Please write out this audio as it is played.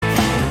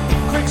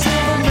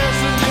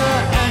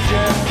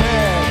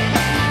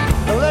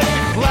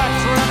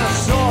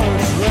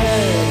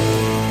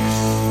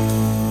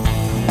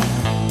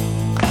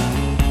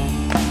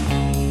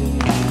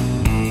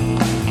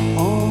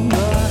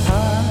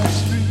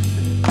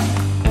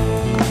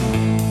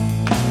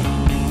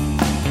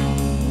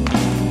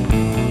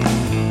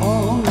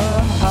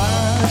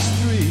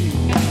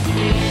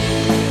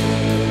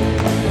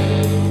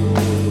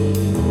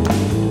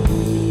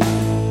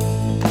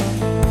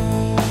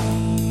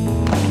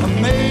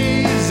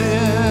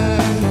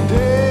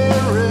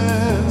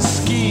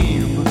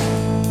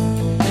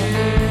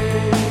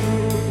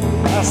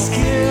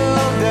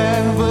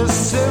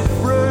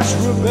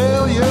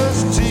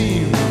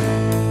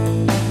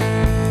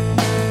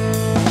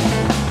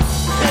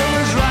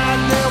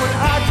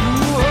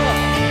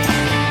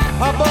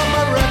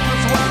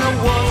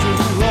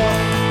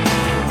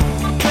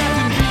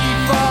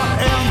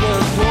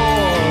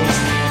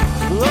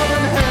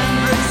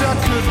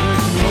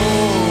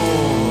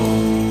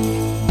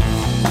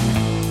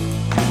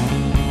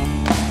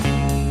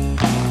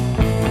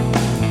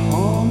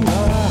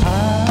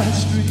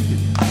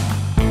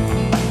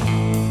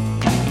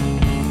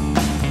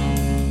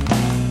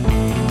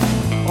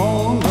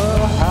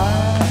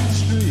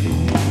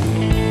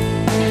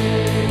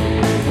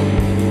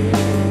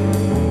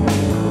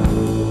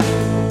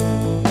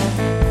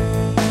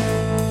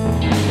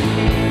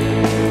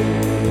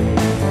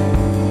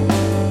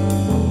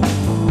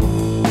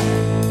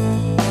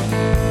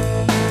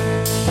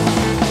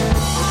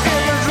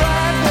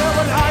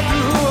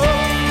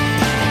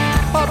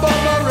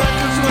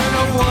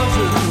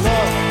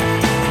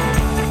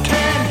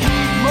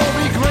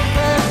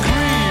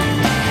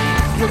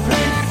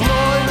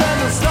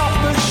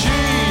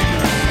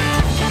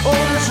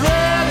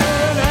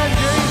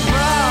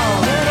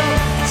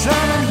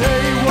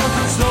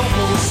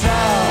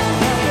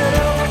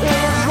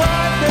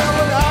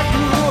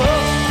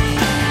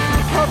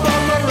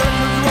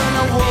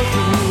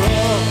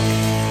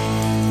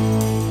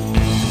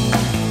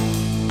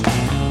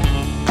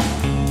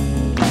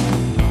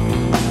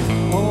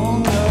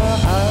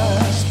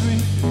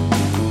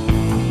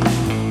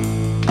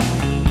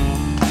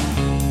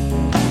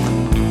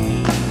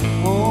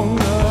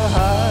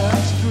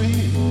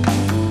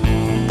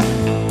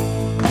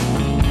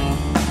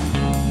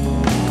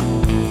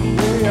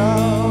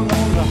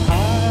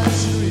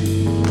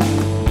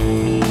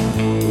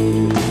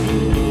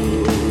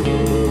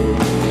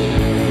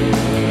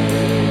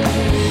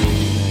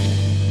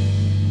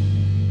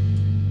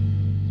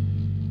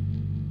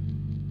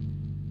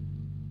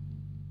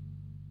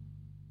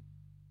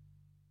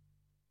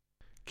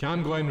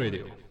Camglen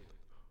Radio,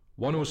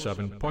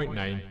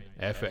 107.9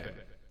 FM.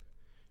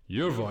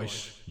 Your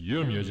voice,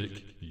 your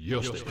music,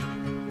 your station.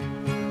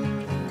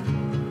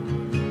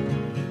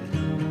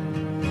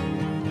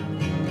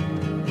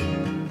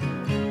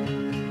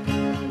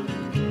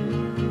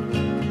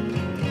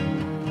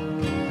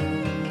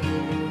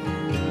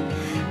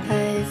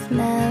 I've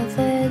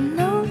never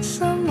known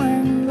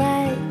someone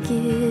like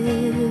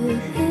you,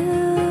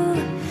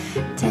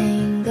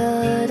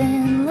 tangled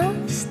in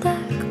love,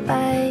 stuck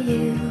by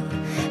you,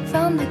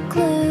 found a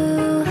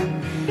clue.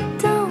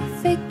 Don't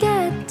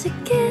forget to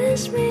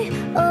kiss me,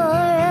 or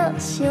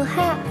else you'll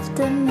have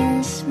to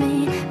miss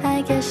me.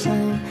 I guess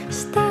I'm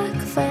stuck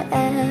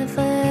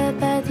forever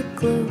by the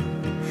glue.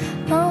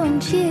 Oh,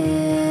 and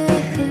you.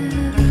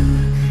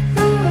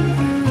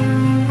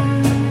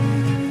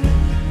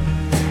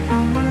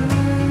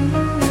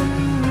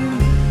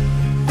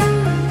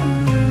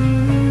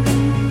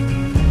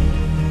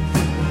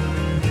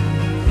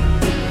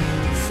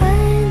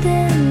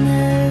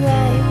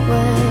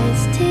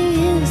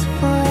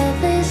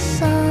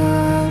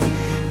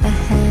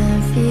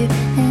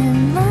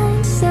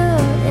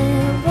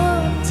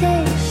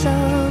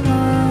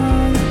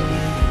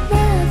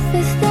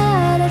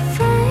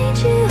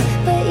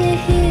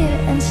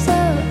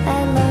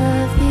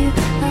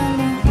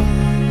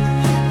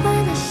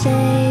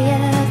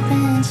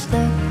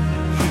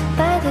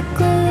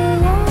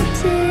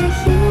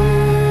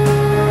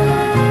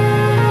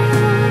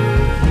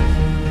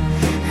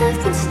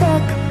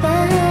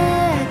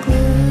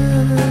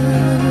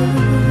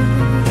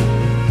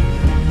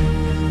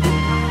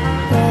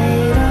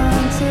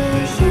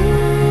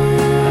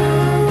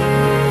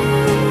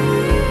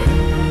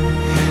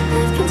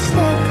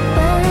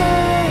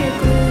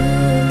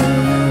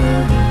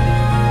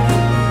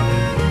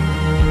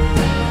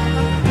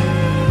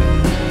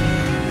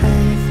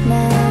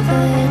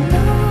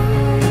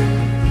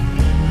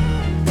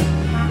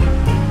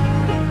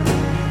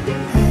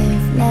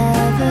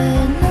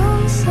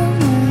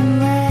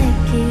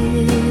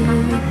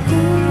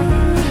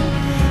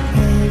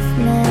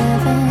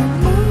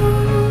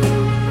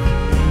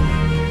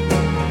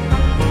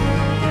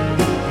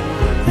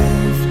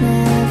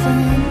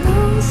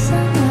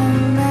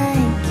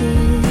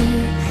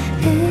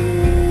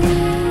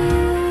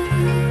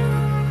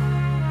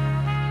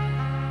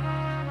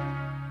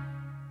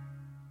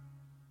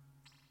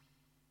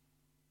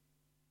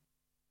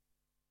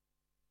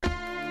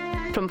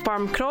 From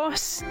Farm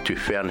Cross to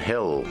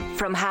Fernhill,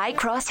 from High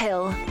Cross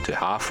Hill to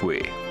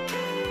Halfway,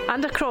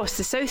 and across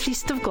the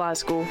southeast of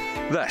Glasgow.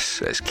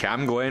 This is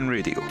Camglen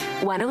Radio,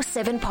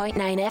 107.9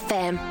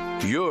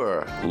 FM,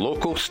 your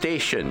local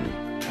station.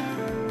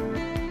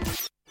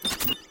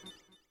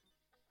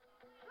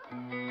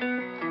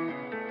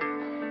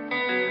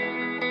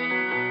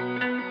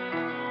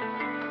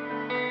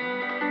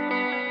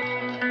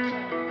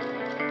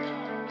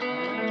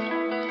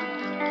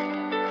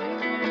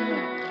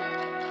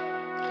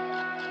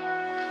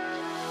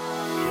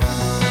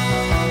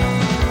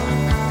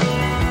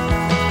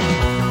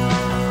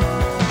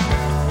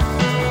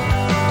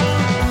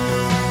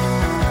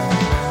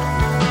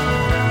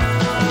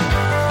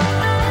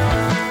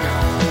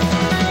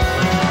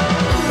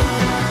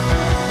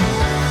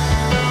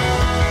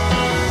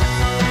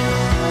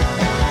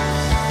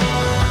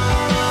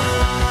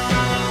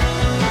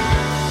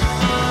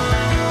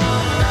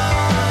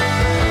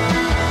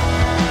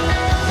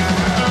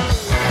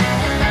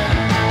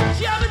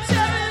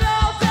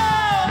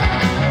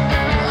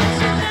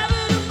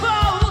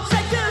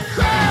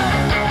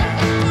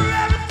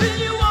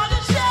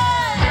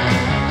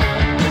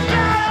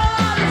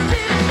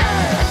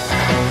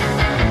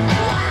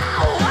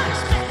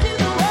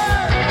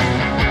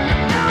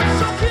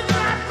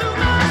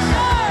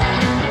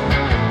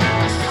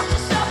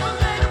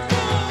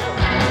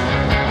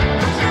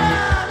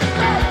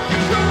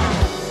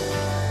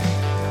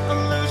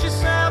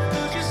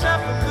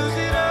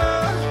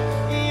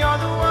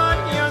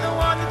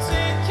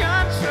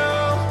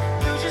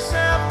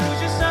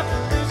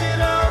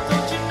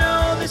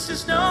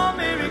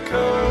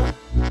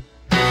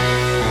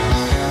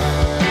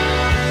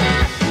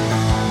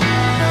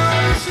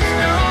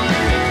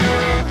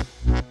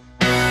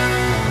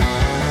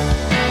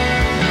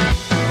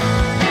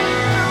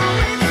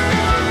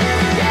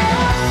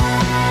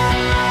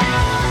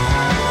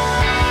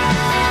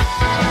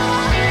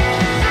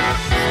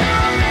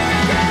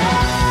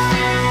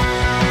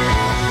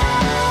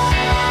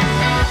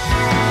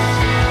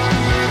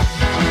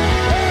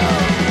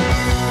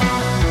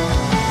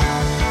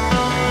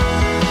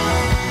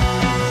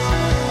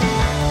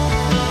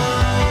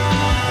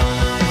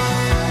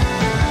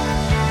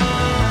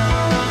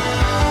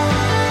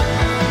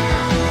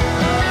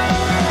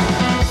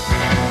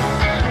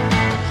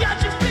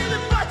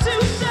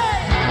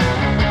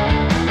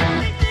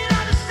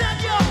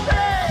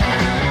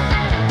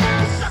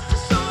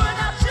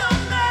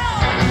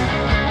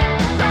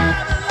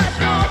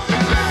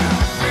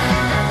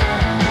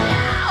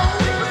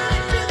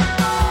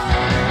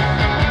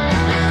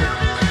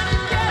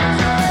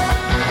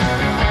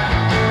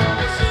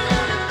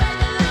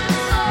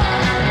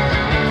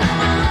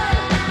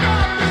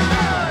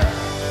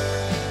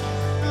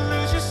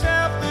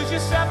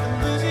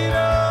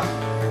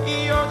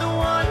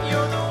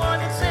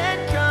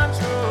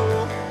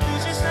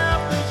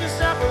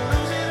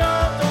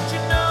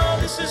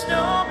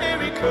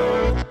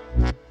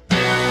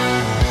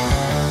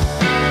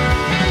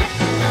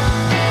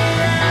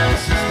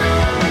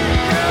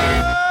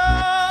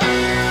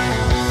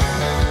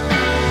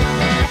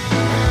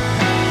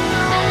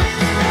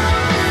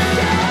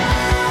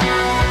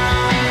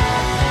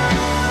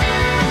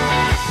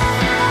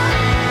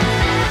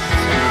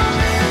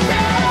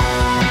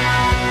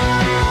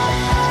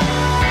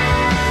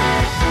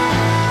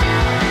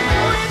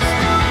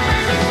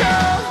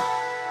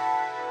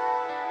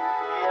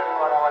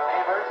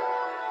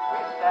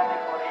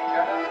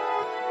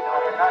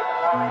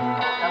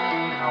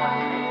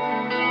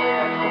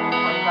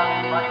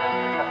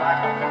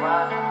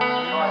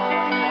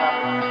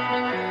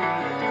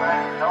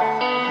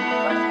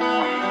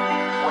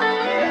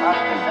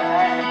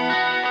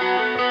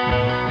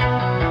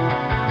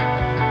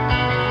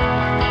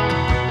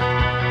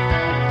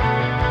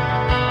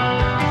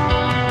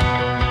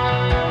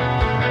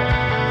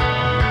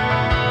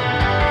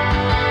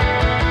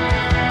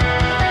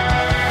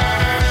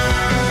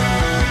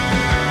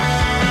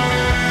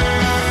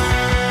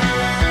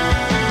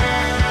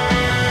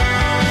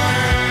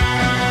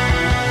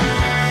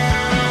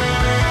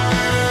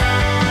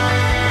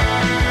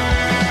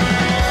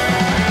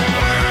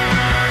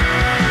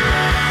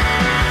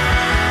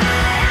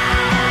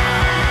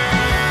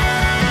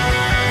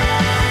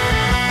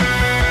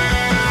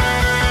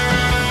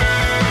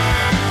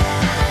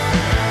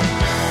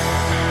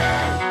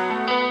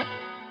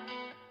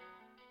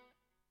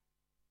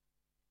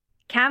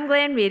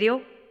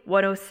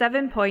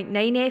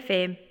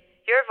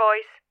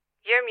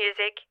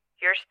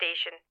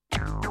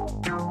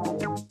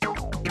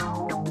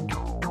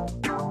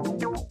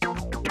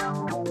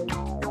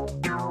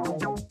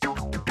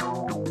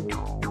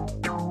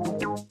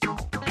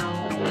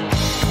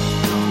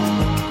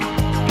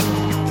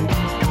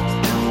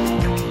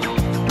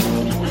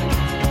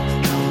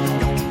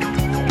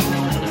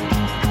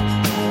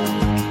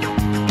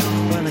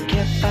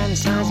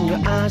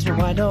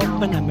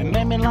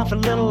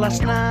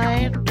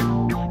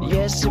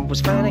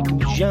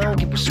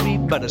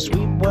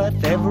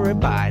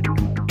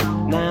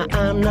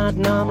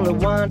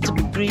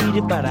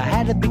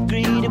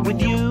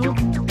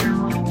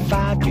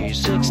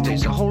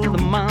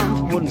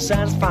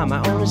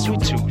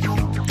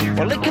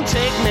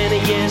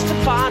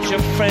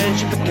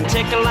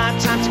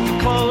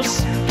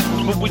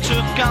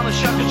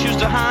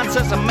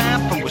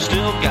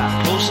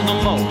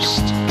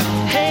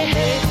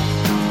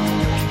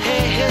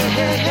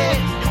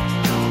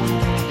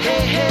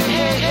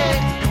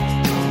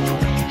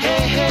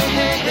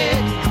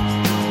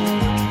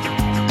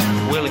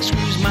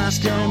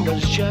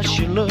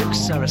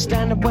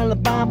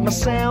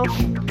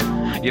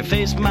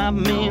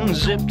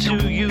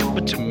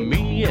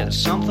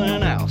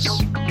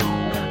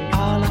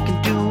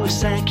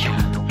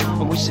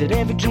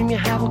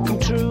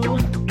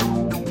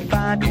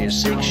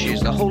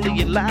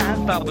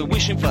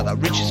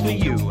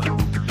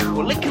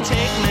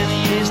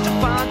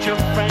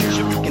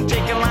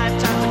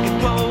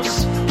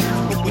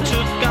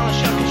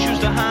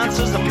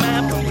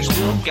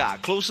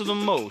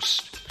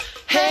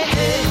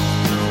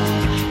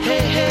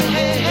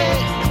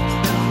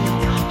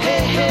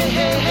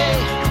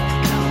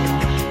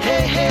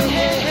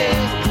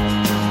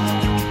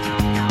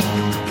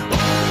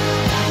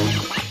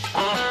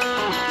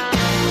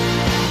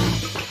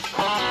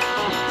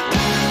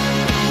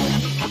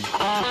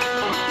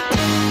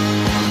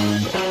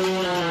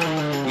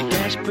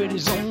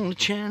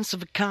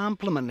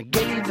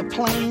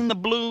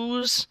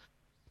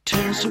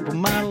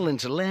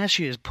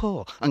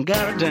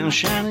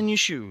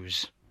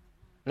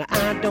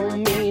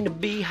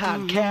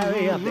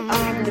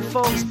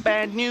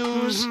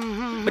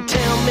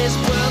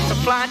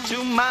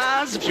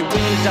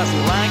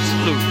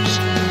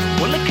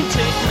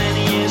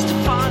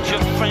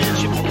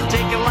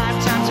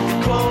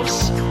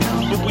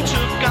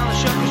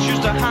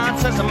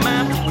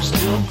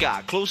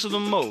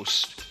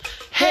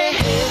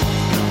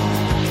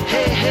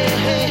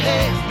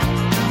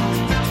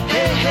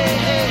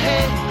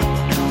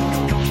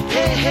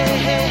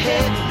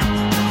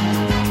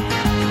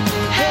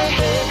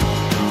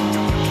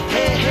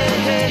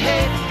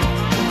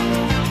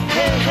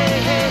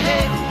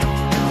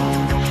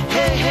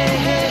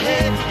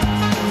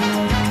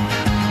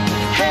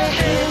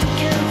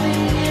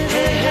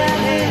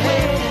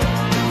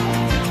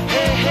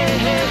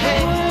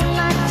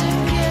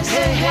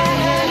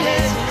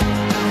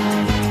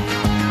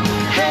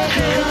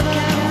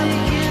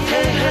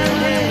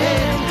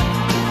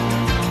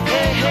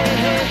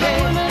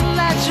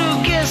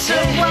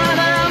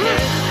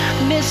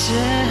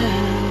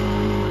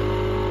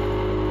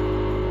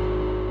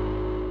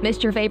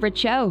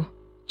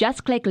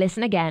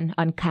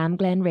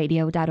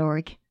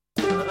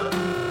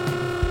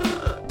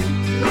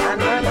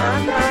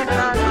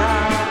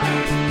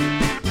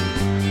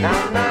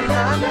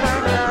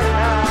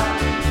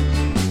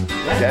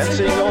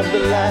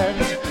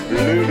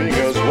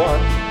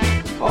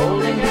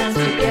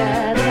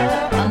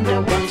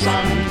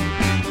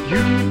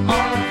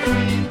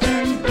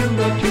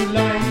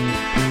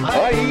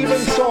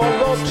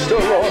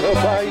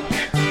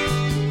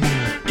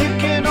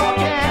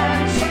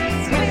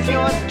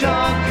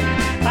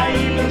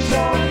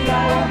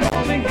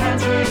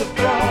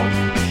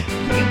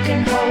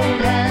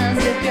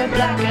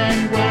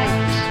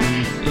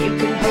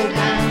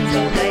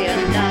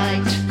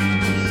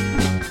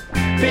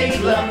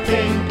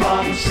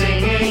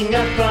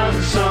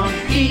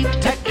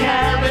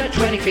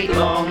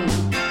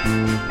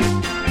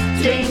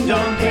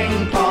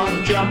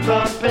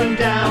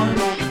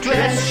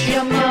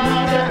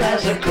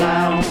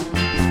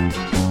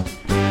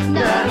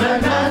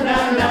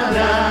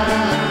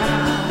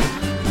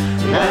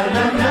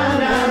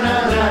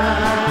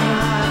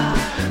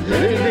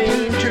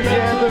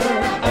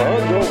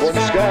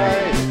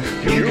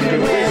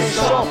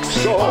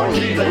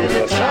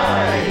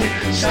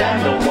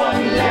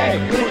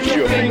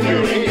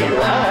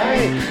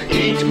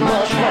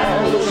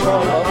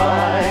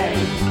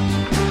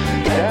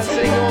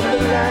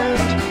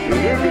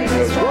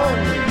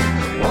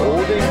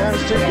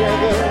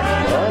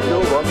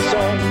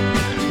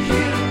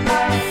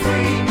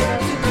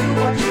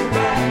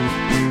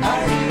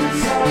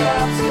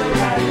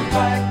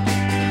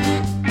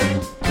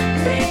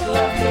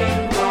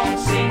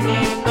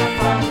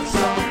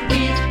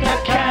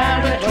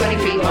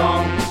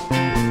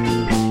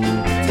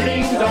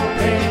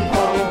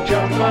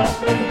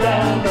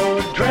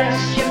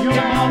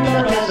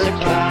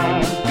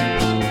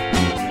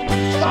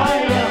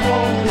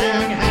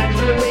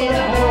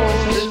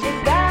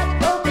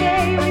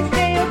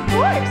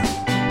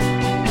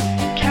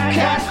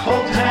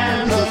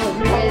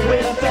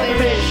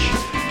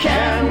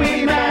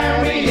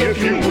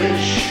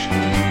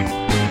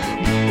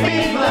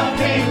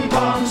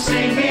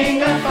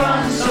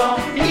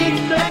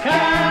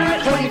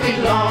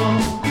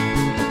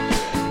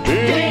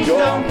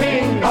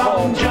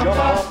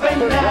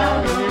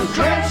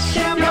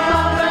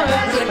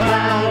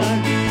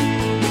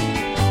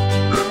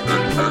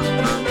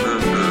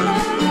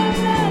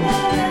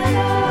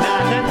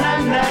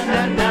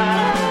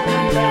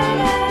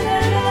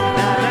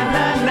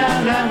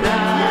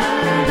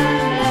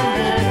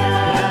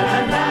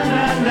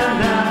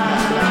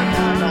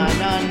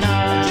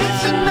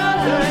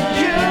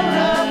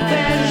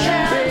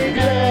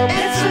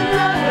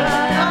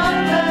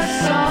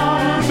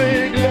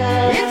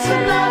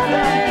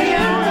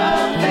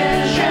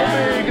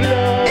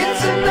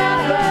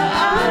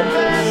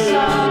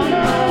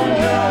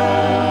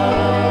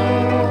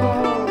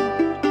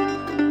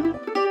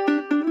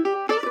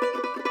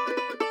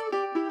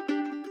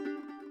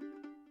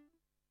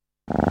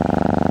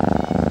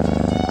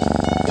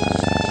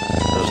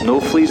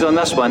 on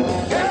this one.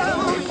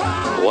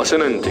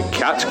 Listening to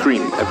Cat's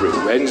Cream every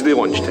Wednesday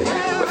lunchtime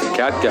with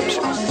Cat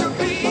Gibson,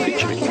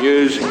 featuring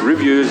news,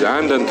 reviews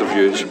and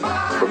interviews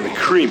from the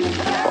cream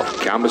of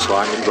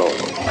Cambuslang and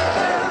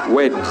Rotherham.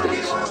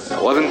 Wednesdays,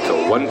 11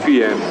 till 1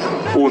 p.m,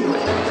 only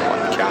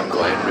on Cam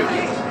Glen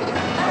Radio.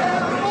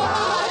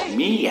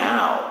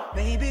 Meow.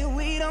 Baby,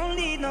 we don't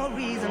need no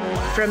reason.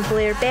 From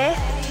Blair Beth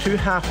To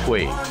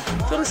halfway.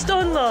 From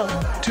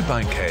Stonelaw To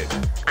Bankhead.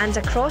 and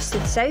across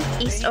the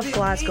southeast of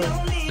Glasgow.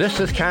 This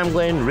is Cam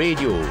Glen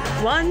Radio.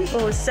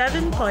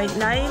 107.9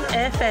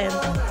 FM.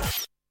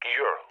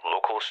 Your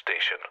local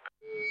station.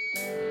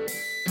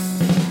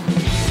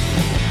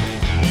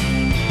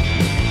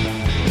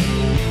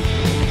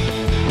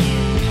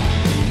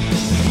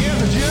 Yeah,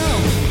 the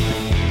jump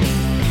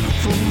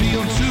from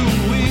real to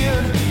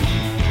weird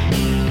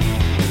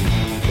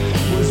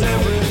was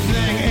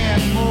everything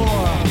and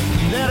more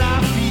that I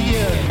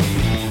feared.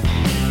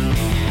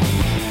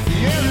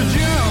 Yeah, the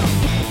jump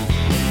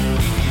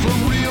from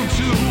real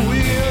to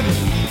weird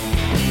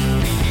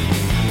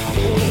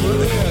over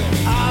there,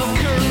 our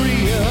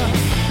career.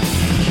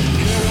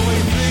 Getaway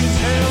things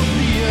held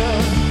near.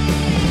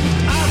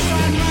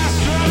 Outside my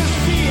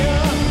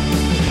stratosphere.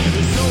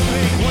 It's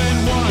opaque when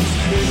once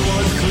it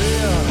was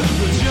clear.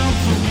 The jump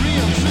from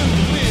real to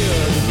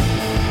weird.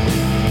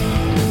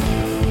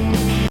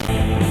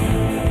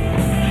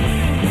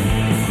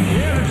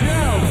 Yeah, the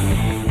jump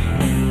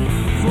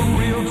from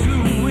real to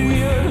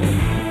weird.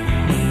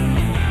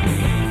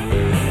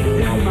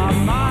 In my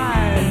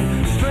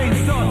mind, strange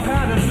thought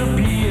patterns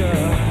appear.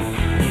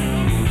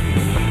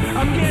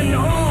 I'm getting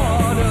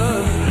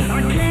orders.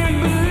 I can't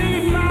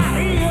believe my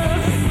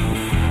ears.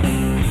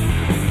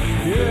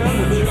 Yeah,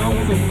 the jump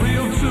from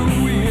real to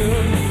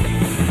weird.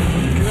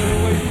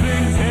 Getaway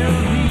things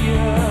held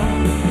near.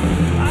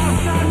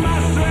 Outside my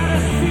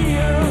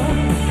stratosphere.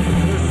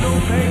 It's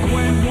opaque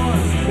when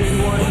once it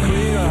was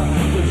clear.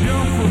 The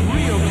jump from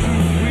real to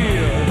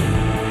weird.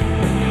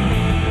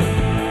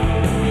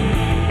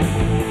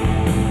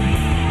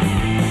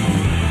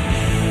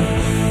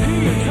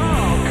 Hear you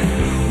talk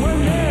when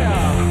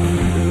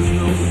there's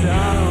no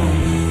sound.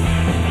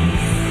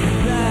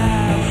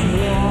 That's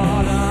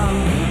what I'm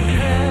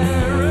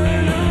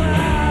carrying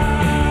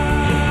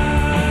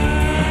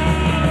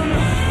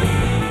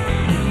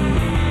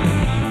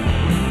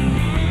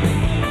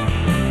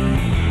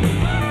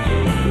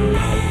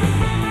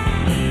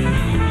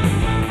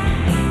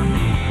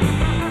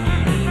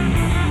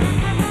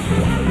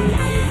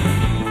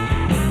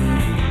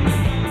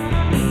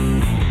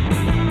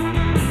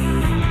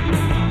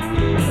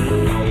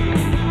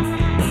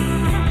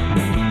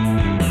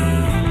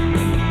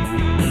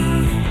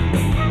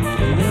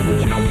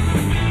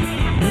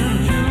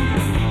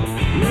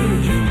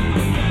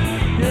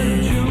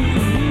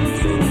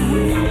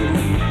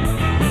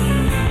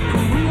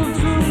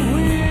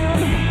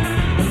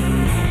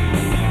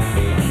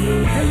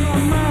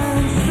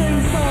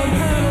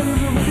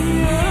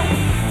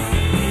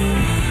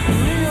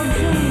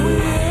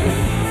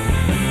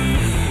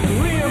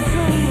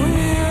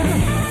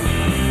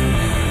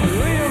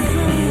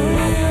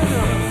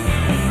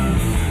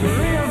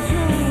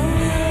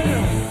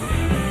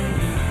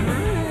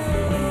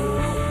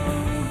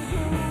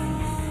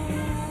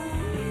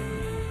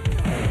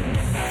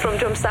From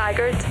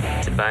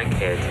Drumsagard To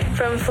Bankhead.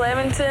 From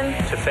Flemington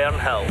To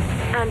Fernhill.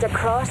 And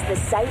across the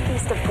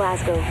southeast of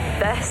Glasgow.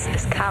 This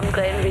is Cam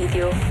Glen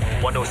Radio.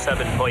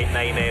 107.9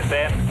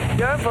 FM.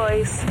 Your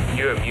voice,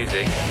 Your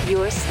music.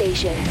 Your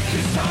station.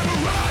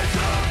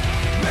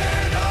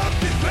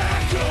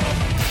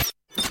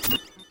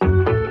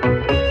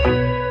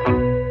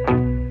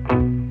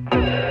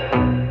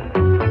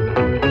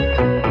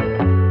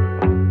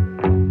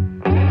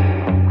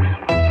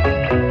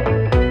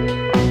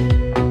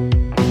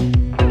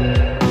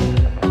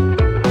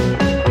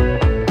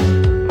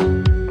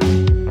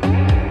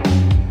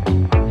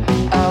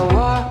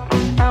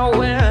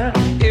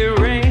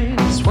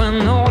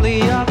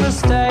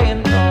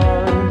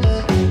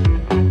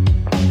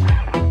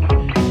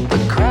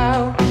 The crowd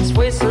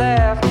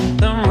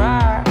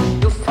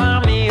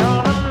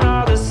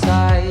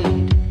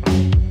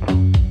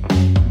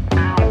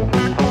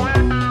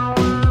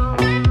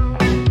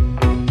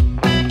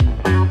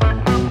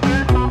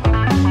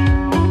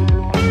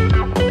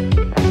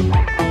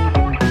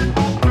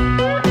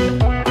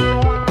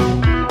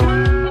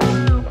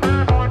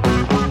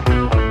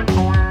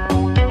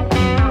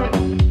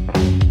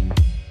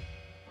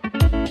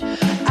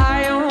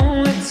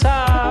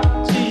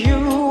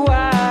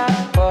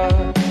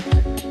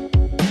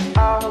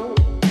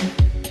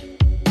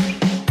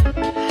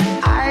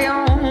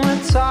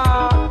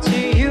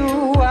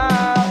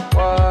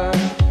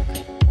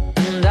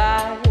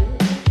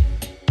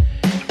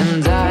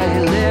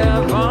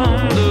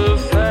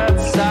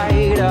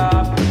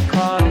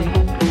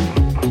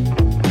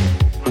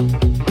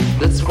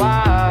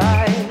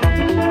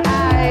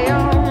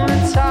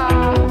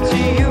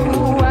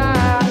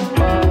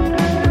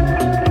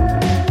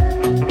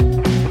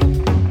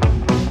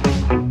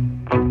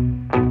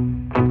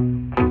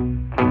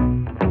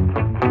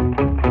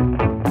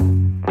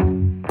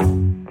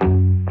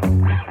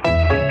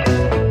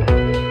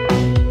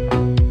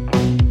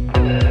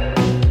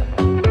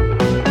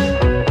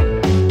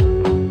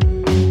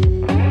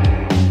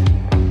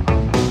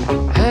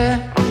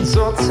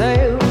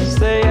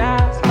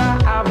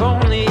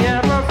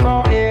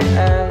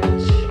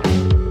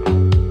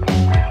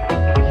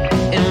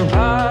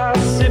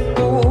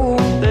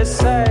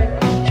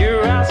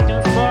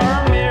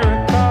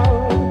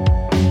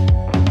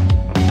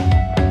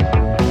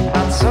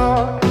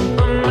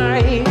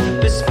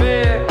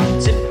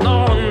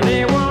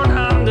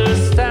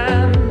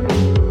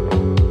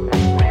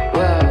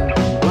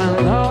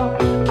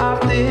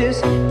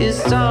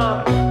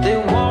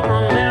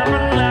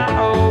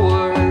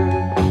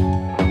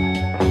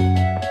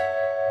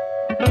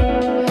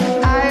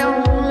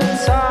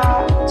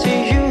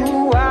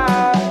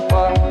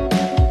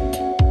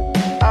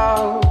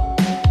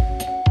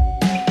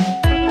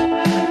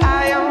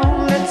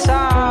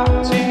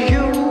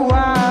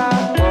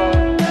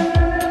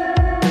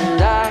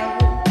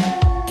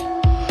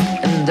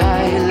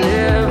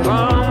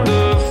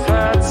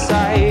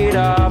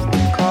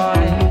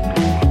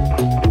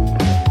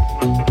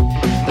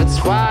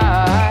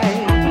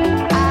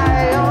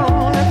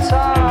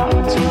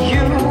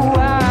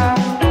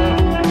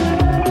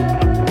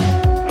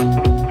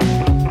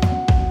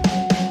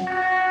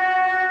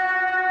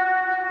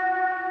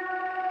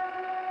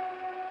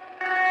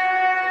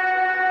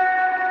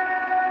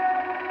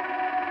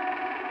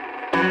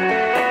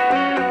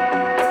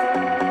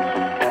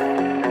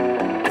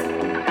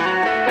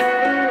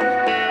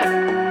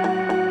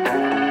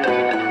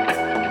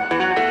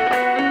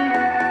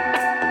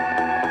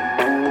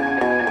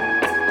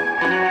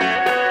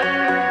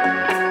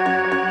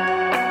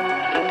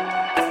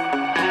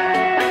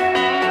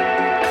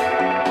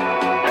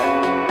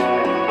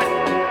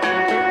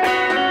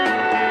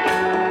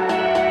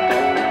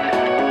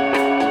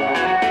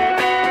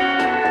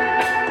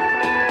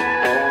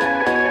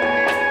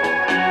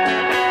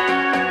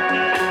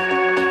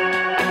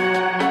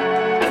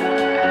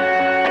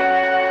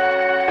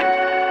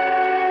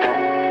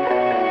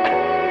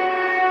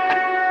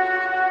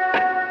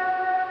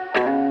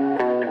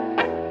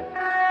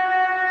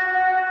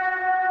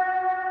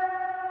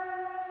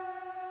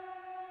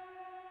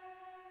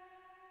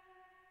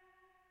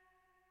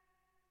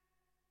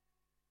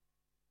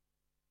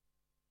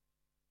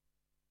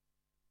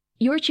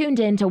You're tuned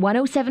in to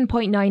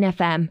 107.9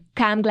 FM,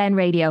 Cam Glen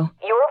Radio.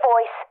 Your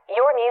voice,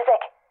 your music,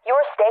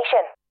 your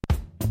station.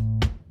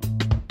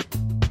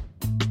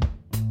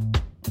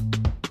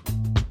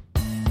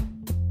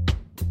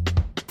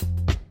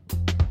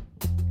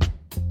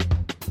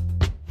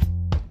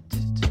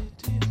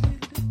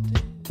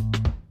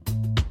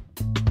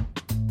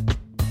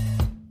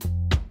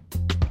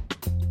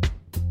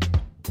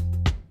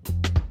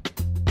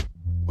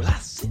 Well, I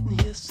sitting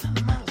here, some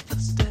of my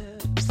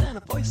footsteps, and a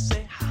voice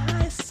say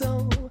hi,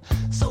 so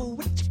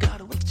what you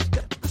got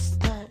this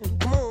time?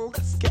 Come on,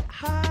 let's get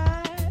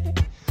high.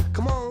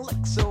 Come on,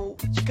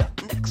 Lexo, what you got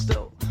next,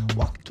 though?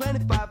 Walk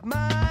 25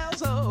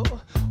 miles, oh.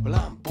 Well,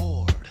 I'm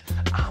bored.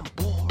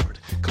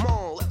 Come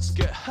on, let's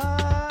get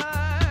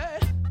high.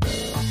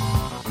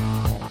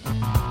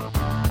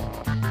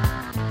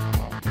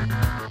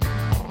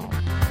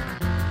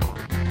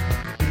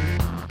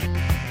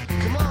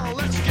 Come on,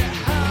 let's get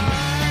high.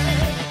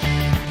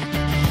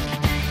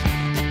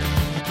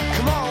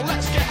 Come on,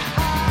 let's get high.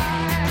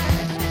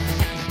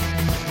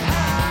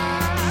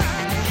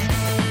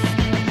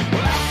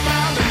 Well, I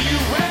found a new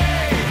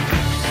way.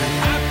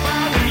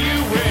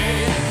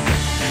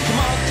 Come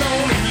on,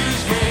 don't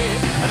abuse me.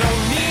 I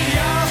don't need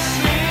your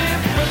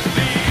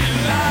sympathy.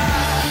 La,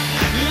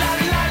 la,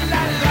 la,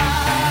 la, la.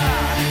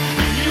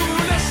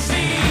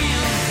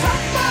 Ulysses, I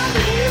found a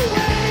new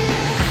way.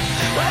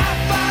 Well, I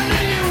found a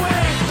new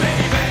way,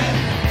 baby.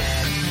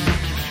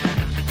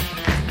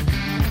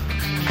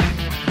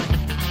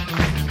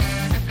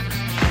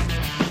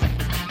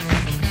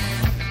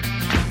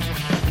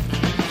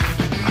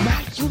 Am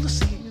I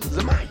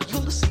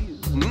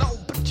Ulysses? No,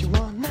 but you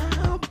are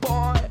now,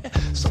 boy.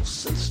 So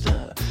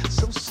sinister.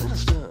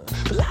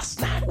 But last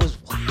night was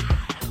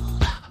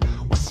wild.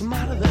 What's the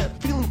matter there?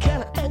 Feeling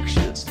kinda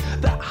anxious.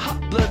 That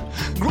hot blood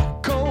grew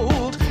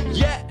cold.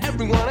 Yeah,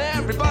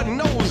 everybody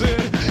knows it.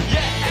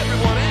 Yeah,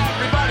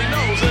 everybody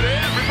knows it.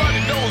 Everybody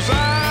knows I.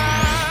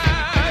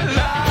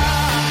 La,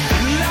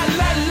 la,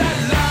 la, la,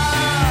 la.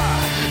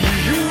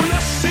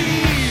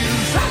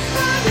 Ulysses, I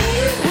found a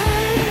new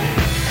way.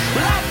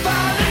 Well, I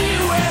found a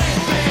new way,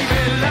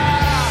 baby. La,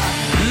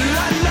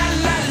 la, la,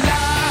 la,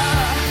 la.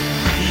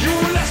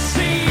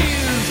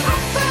 Ulysses, I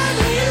found a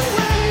new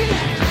way.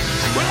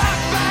 Well, I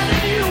found a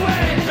new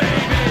way,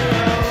 baby.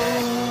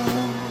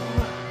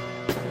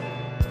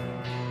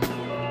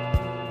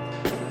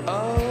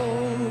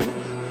 Oh,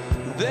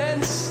 then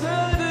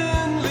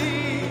suddenly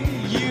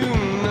you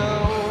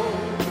know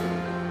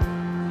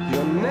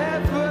you're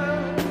never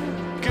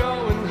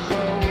going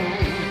home.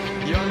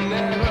 You're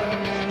never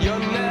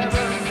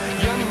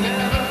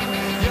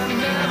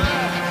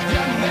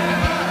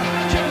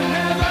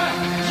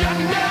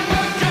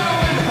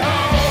going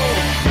home.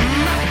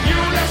 Not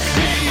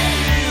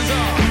Ulysses,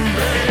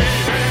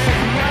 baby,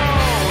 no.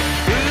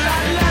 La,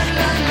 la,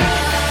 la, la.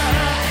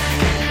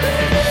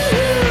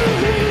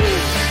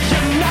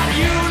 You're not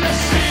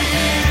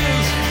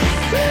Ulysses.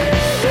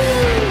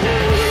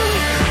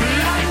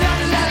 La, la,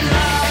 la,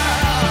 la.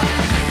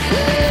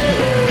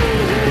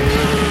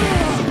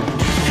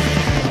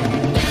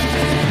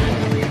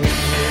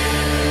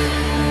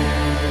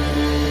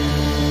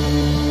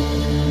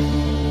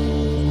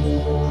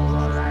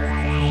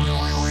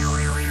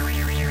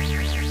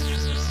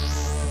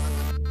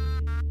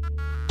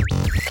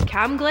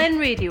 Cam Glen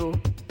Radio.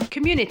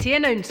 Community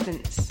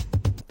announcements.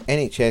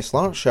 NHS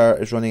Lanarkshire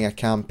is running a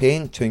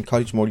campaign to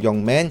encourage more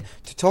young men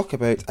to talk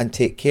about and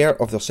take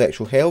care of their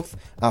sexual health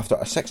after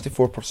a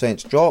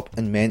 64% drop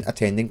in men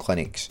attending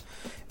clinics.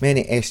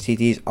 Many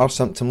STDs are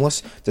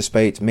symptomless,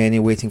 despite many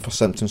waiting for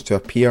symptoms to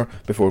appear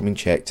before being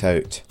checked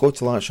out. Go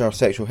to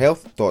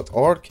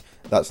lancashiresexualhealth.org,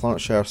 that's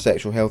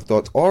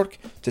lancashiresexualhealth.org,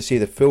 to see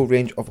the full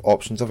range of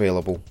options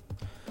available.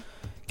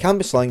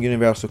 Cambuslang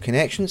Universal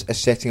Connections is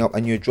setting up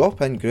a new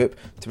drop-in group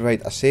to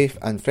provide a safe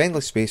and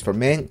friendly space for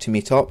men to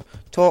meet up,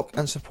 talk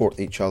and support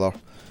each other.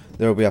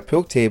 There will be a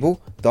pool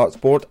table, darts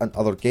board and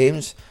other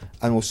games,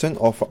 and will soon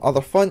offer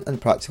other fun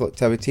and practical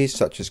activities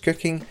such as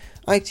cooking,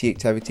 IT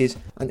activities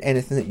and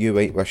anything that you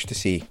might wish to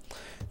see.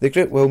 The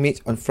group will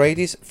meet on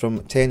Fridays from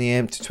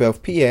 10am to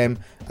 12pm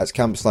at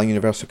Cambuslang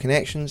Universal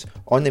Connections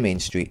on the main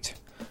street.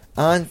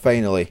 And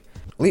finally,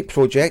 Leap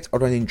Project are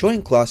running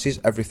drawing classes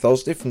every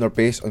Thursday from their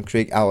base on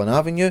Craig Allen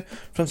Avenue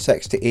from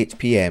 6 to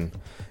 8pm.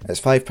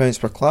 It's £5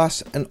 per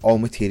class and all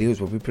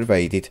materials will be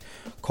provided.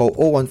 Call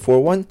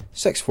 0141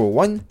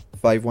 641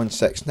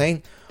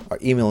 5169 or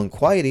email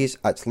inquiries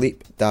at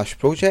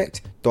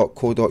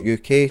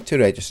leap-project.co.uk to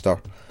register.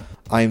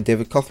 I am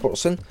David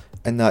Cuthbertson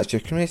and that's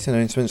your community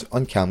announcements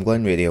on Cam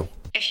Glen Radio.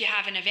 If you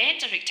have an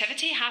event or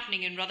activity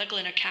happening in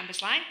Rutherglen or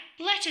Cambuslang,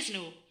 let us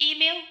know.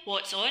 Email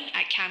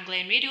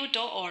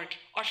what'son@camglenradio.org,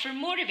 or for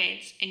more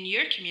events in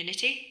your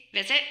community,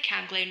 visit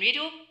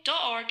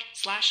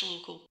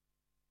camglenradio.org/local.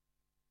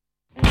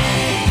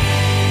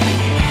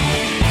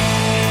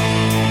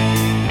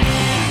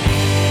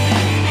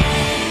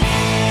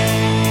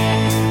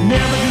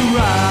 Never do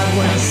right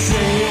when I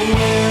say I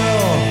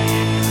will.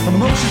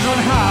 Emotions run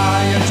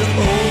high into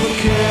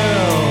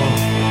overkill.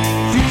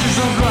 Futures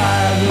are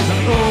dry, there's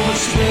an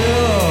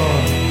overspill.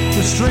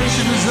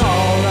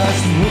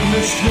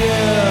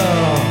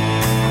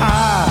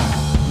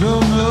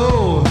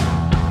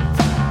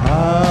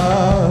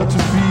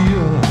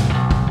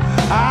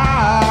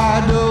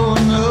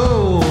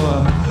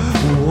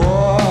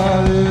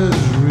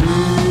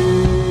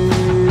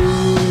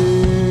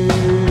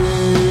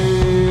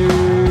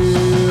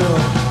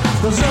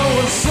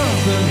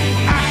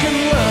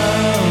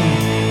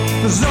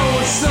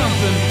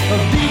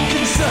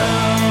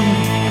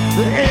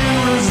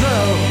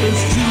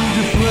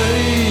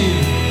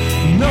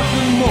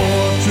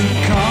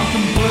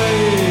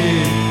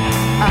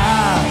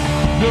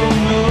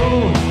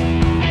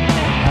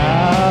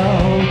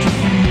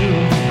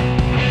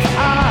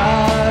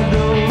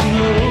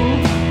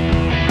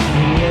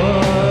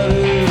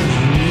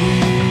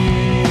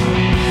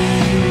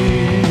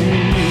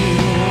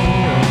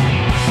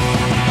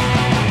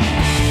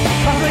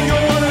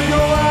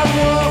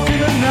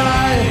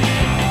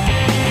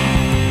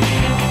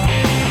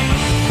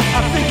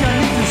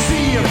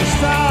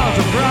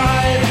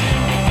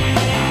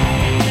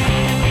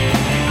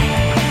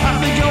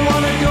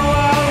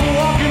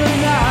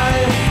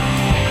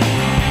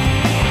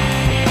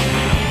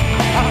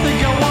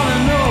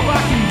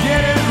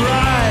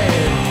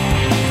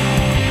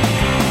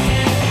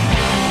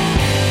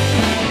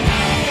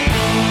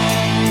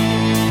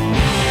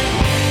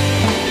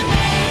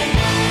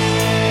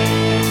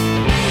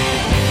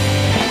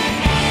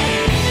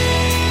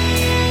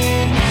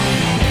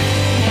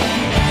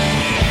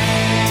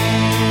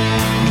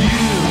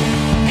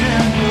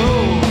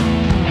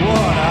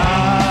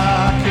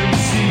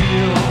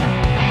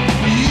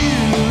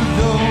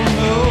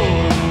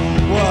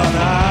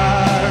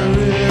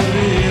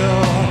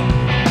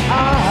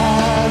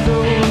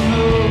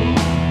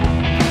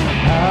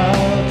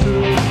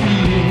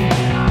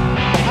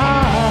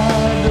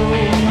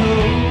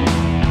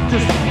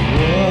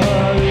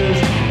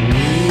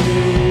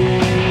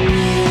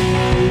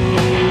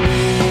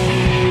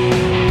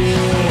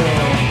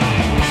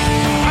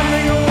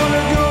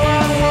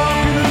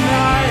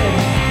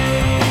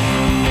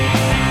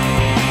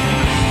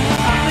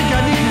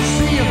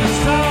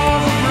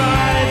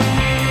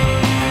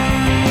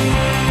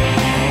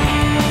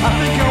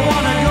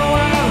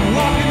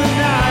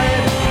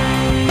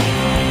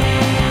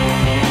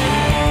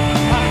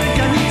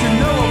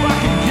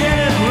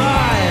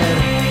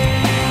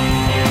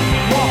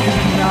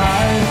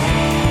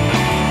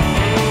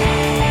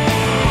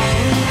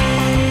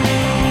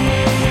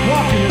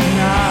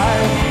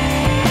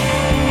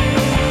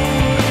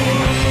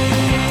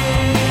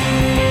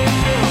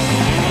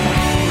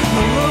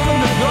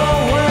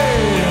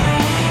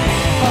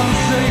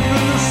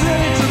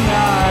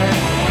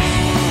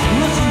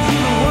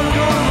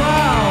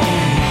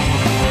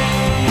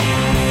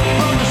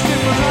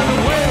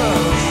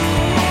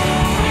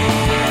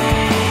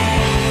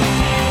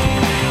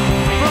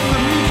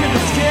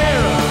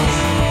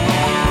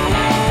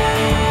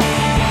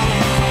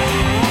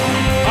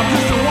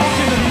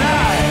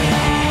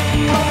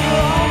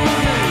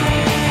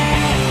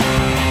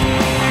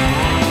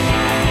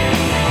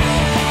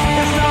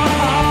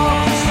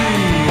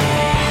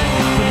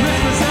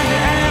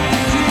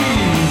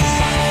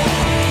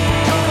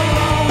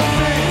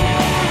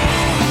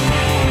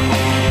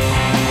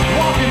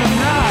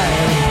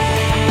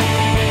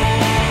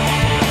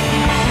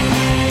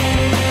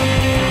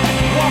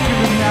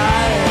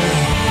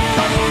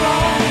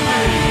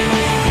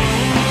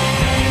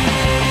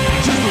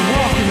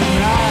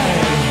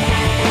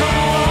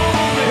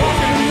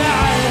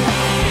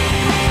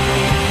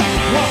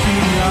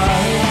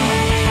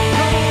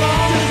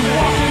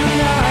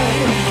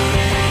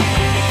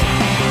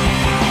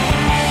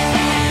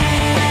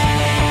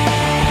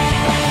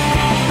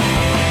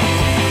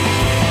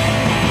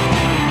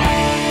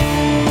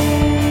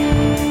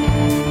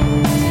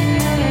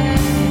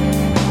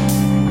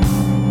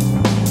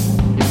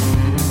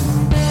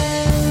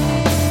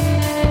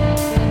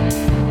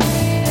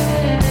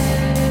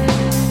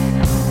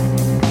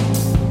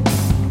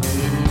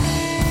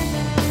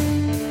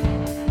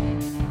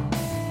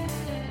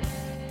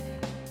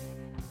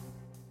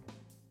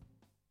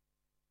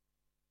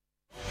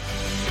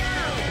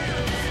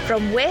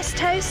 From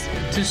Westhouse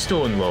to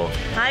Stonelaw,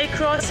 High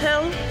Cross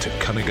Hill to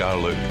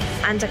Cunningar Loop,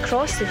 and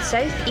across the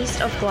southeast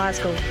of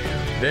Glasgow.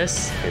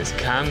 This is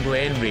Cam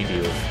Glen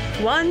Radio.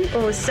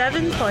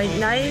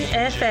 107.9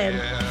 FM.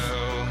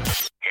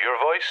 Your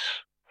voice,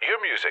 your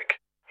music,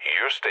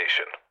 your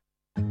station.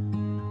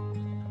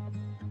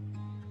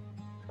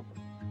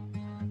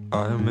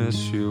 I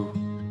miss you.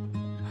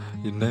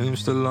 Your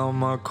name's still on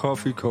my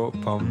coffee cup.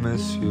 I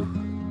miss you.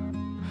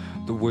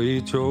 The way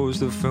you chose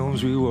the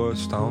films we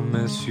watched. I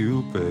miss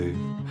you, babe.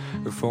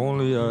 If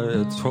only I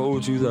had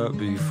told you that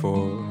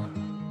before.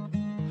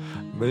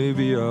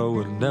 Maybe I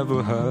would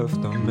never have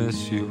to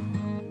miss you.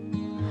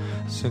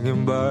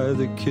 Singing by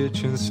the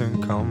kitchen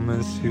sink, I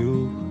miss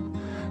you.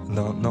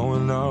 Not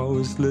knowing I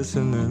was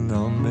listening,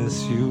 I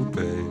miss you,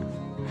 babe.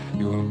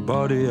 You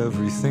embody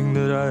everything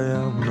that I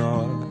am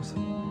not.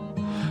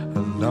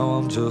 And now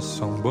I'm just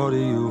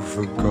somebody you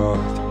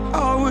forgot.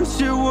 I wish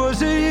it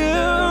was a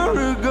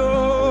year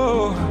ago.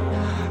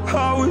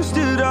 I wish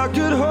that I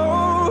could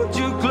hold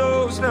you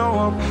close. Now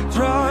I'm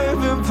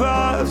driving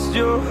past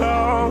your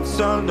house.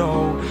 I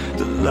know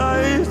the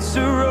lights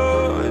are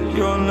on,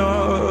 you're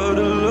not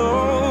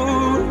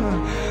alone.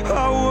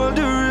 I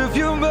wonder if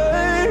you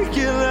make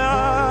it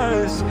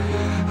last.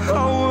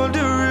 I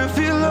wonder if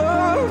he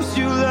loves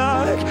you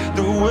like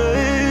the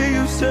way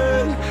you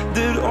said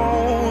that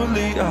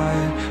only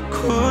I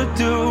could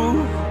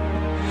do.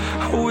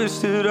 I wish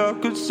that I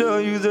could tell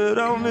you that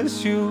I'll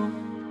miss you.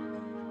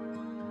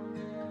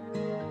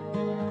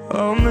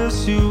 I'll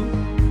miss you.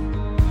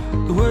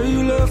 The way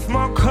you left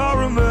my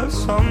car a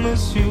mess, I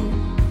miss you.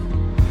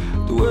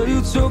 The way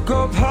you took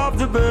up half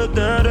the bed,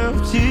 that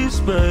empty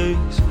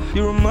space.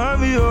 You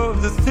remind me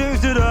of the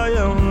things that I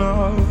am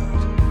not.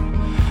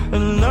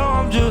 And now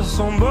I'm just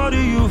somebody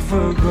you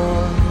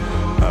forgot.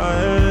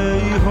 I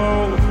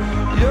hope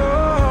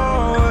you're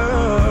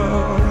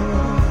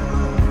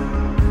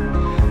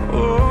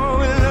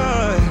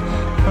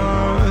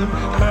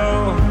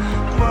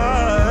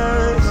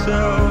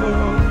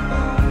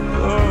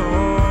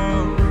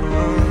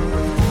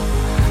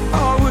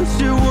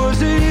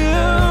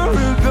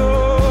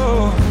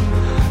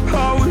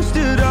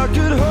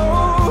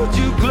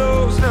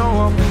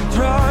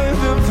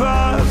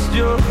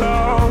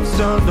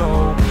I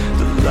know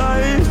the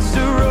lights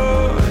are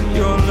on,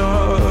 you're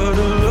not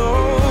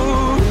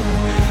alone.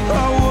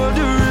 I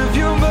wonder if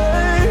you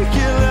make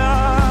it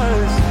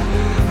last.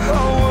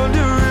 I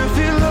wonder if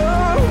he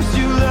loves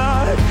you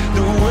like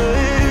the way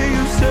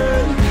you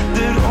said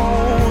that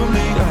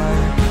only I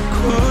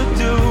could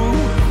do.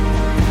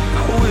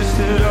 I wish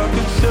that I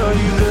could tell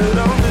you that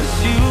I miss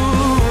you.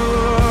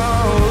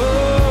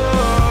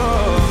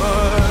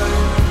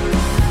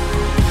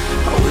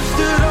 I wish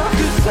that I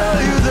could tell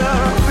you that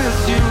I miss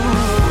you.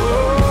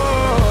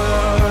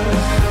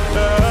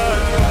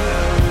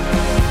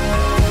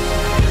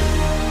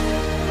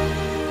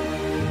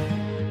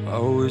 I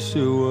wish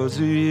it was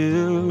a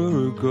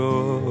year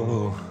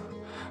ago.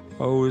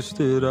 I wish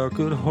that I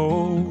could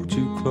hold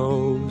you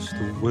close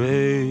the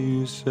way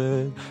you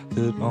said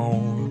that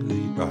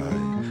only I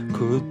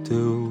could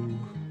do.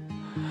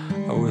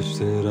 I wish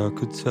that I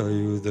could tell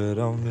you that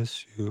I'll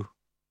miss you.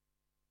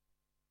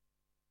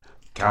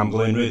 Cam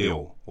Glen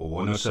Radio,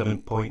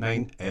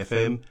 107.9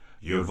 FM,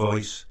 your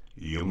voice,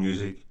 your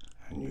music,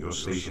 and your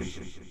station.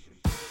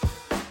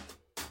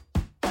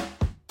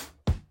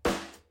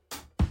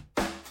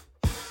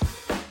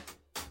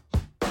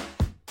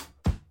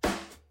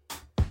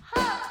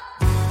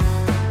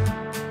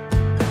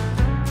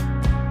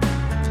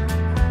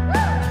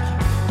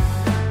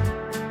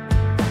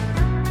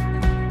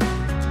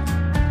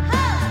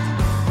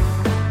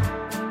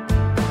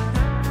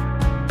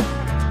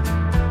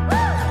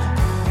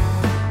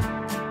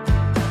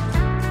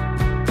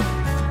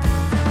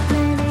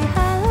 Maybe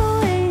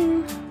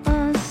Halloween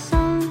or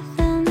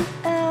something.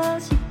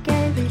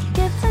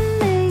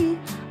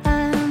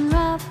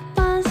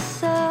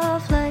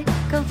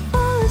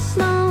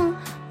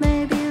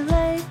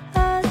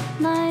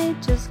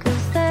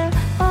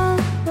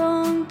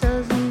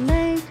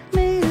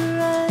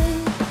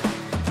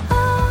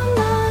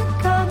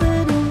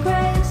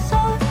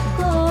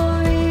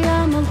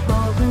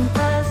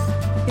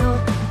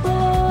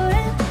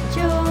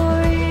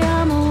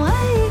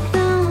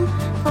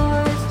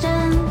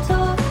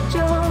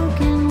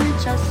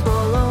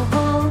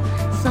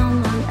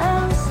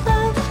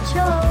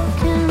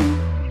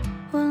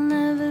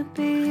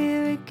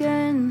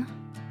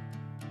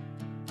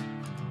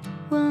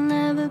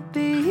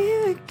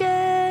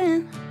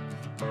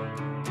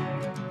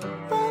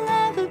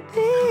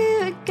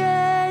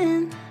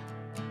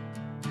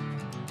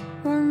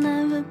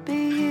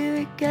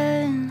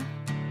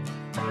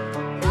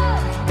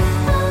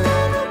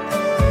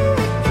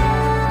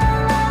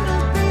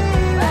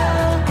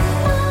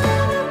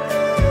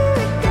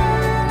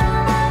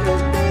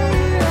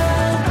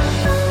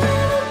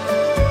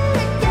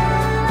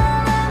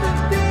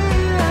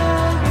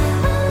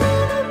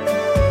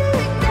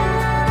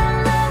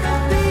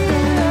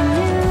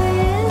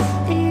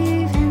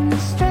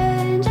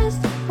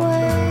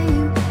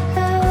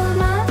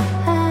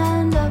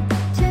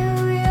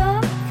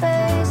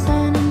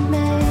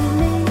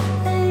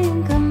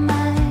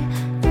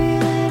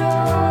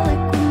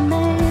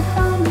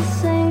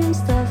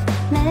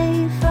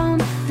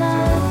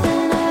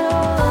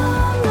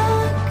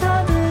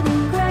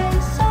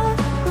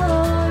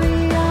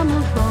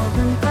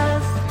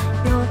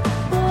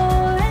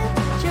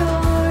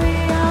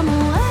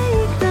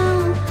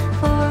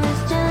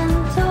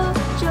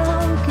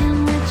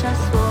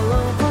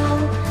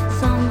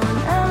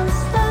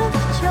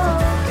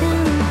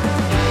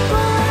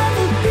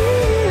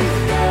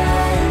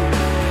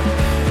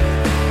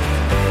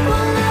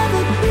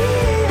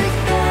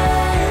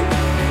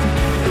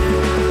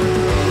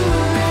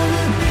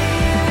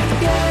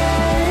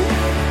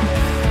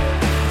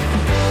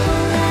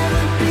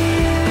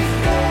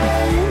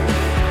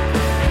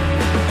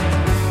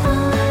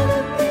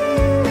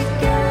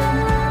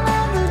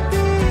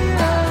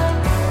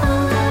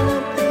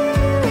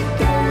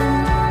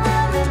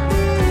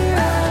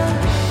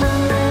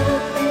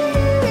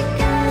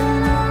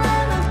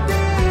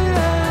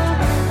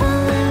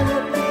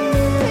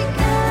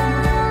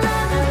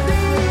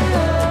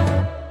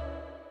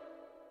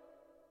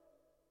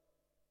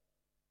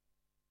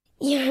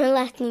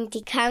 listening to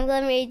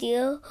Camglen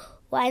Radio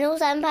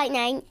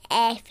 107.9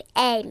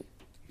 FM.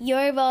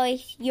 Your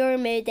voice, your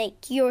music,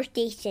 your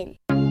station.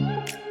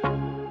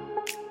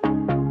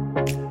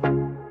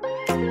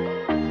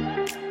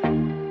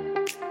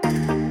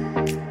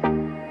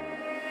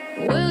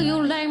 Will you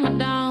lay me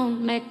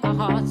down, make my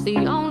heart the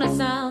only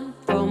sound,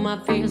 throw my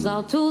fears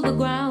all to the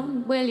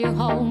ground? Will you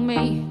hold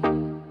me?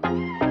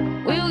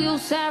 Will you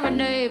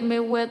serenade me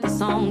with the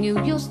song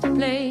you used to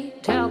play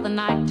till the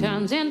night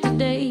turns into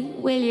day?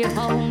 Will you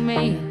hold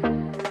me?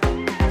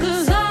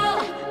 'Cause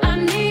all I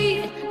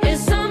need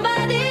is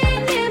somebody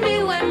near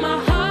me when my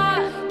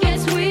heart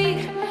gets weak.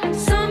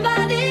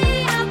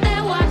 Somebody out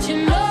there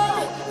watching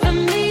over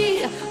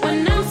me when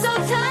I'm so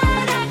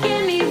tired I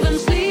can't even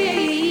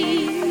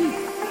sleep.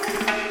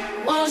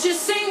 Won't you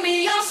sing me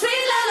your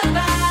sweet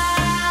lullaby?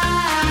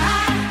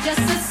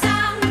 Just the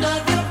sound of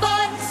your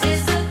voice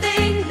is the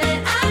thing that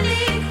I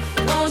need.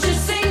 Won't you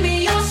sing me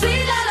your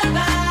sweet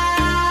lullaby?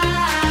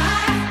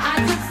 I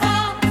could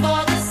fall for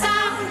the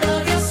sound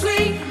of your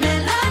sweet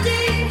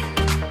melody.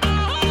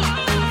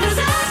 'Cause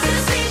I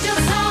just need your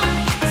song,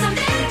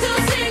 something to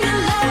sing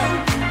along.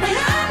 When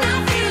I'm not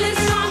feeling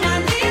strong, I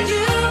need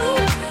you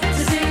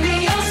to sing me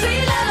your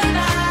sweet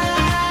lullaby.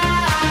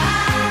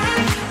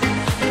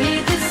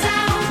 Need the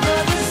sound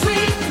of your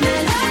sweet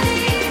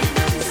melody,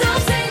 so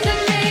sing to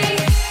me.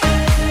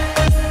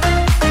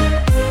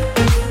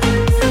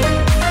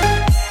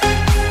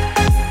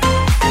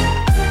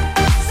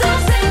 So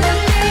sing to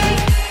me.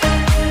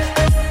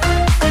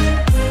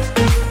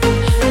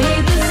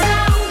 Need the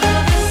sound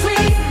of your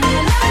sweet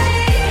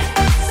melody,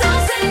 so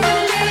sing to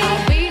me.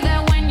 I'll be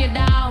there when you're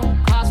down,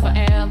 'cause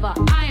forever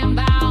I am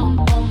bound.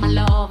 Oh my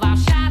love,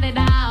 I'll shout it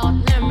out,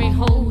 let me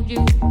hold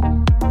you.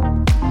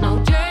 No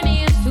journey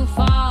is too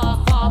far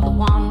for the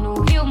one who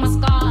healed my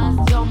scars.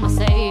 You're my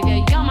savior,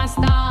 you're my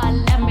star,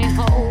 let me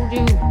hold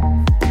you.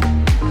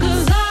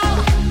 'Cause all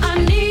I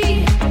need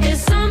is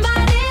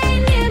somebody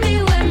near me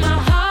when my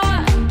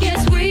heart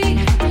gets weak.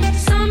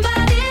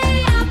 Somebody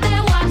out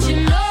there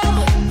watching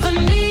over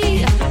me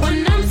when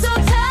I'm so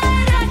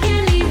tired I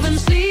can't even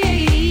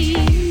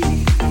sleep.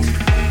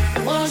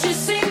 Won't you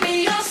sing me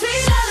your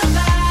sweet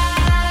lullaby?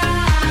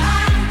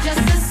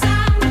 Just the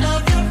sound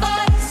of your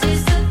voice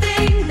is the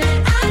thing that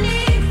I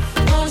need.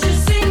 Won't you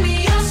sing me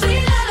your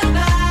sweet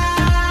lullaby?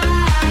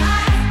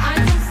 I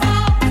can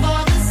fall for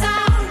the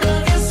sound of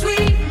your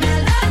sweet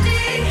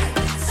melody,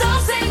 so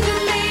sing to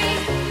me.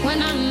 When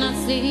I'm not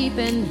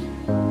sleeping,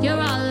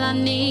 you're all I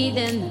need,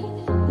 and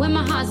when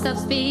my heart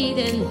stops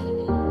beating,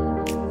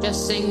 just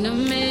sing to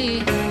me.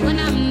 When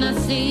I'm not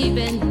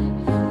sleeping,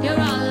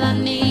 you're all I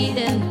need,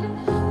 and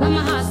when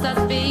my heart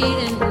stops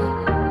beating,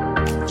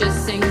 just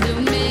sing to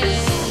me.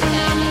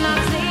 I'm not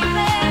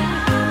sleeping,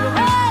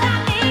 all I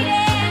need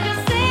is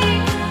just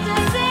sing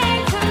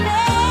to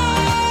me.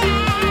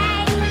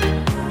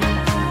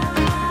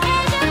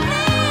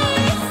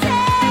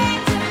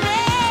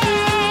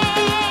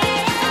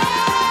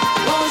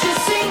 Won't you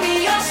sing me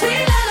your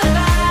sweet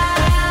lullaby?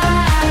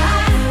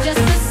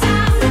 Just the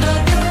sound of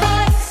your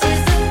voice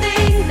is the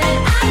thing that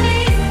I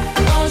need.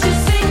 Won't you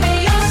sing me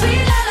your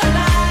sweet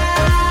lullaby?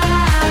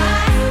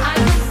 I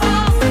could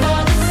fall for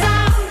the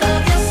sound of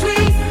your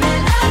sweet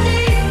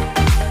melody.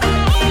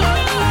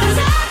 'Cause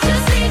I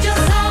just need your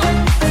song,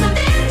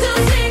 something to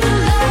sing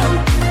along.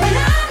 When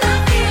I'm not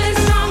feeling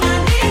strong, I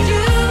need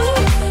you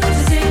to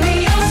sing me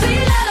your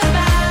sweet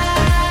lullaby.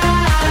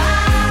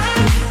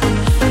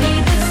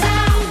 Need the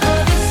sound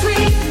of your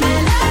sweet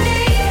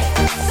melody,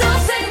 so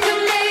sing to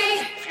me.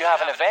 If you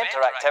have an event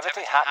or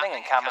activity happening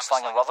in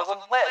Cambuslang and Rutherglen,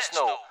 let us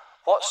know.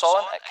 What's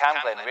on at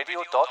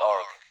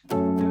camglenradio.org.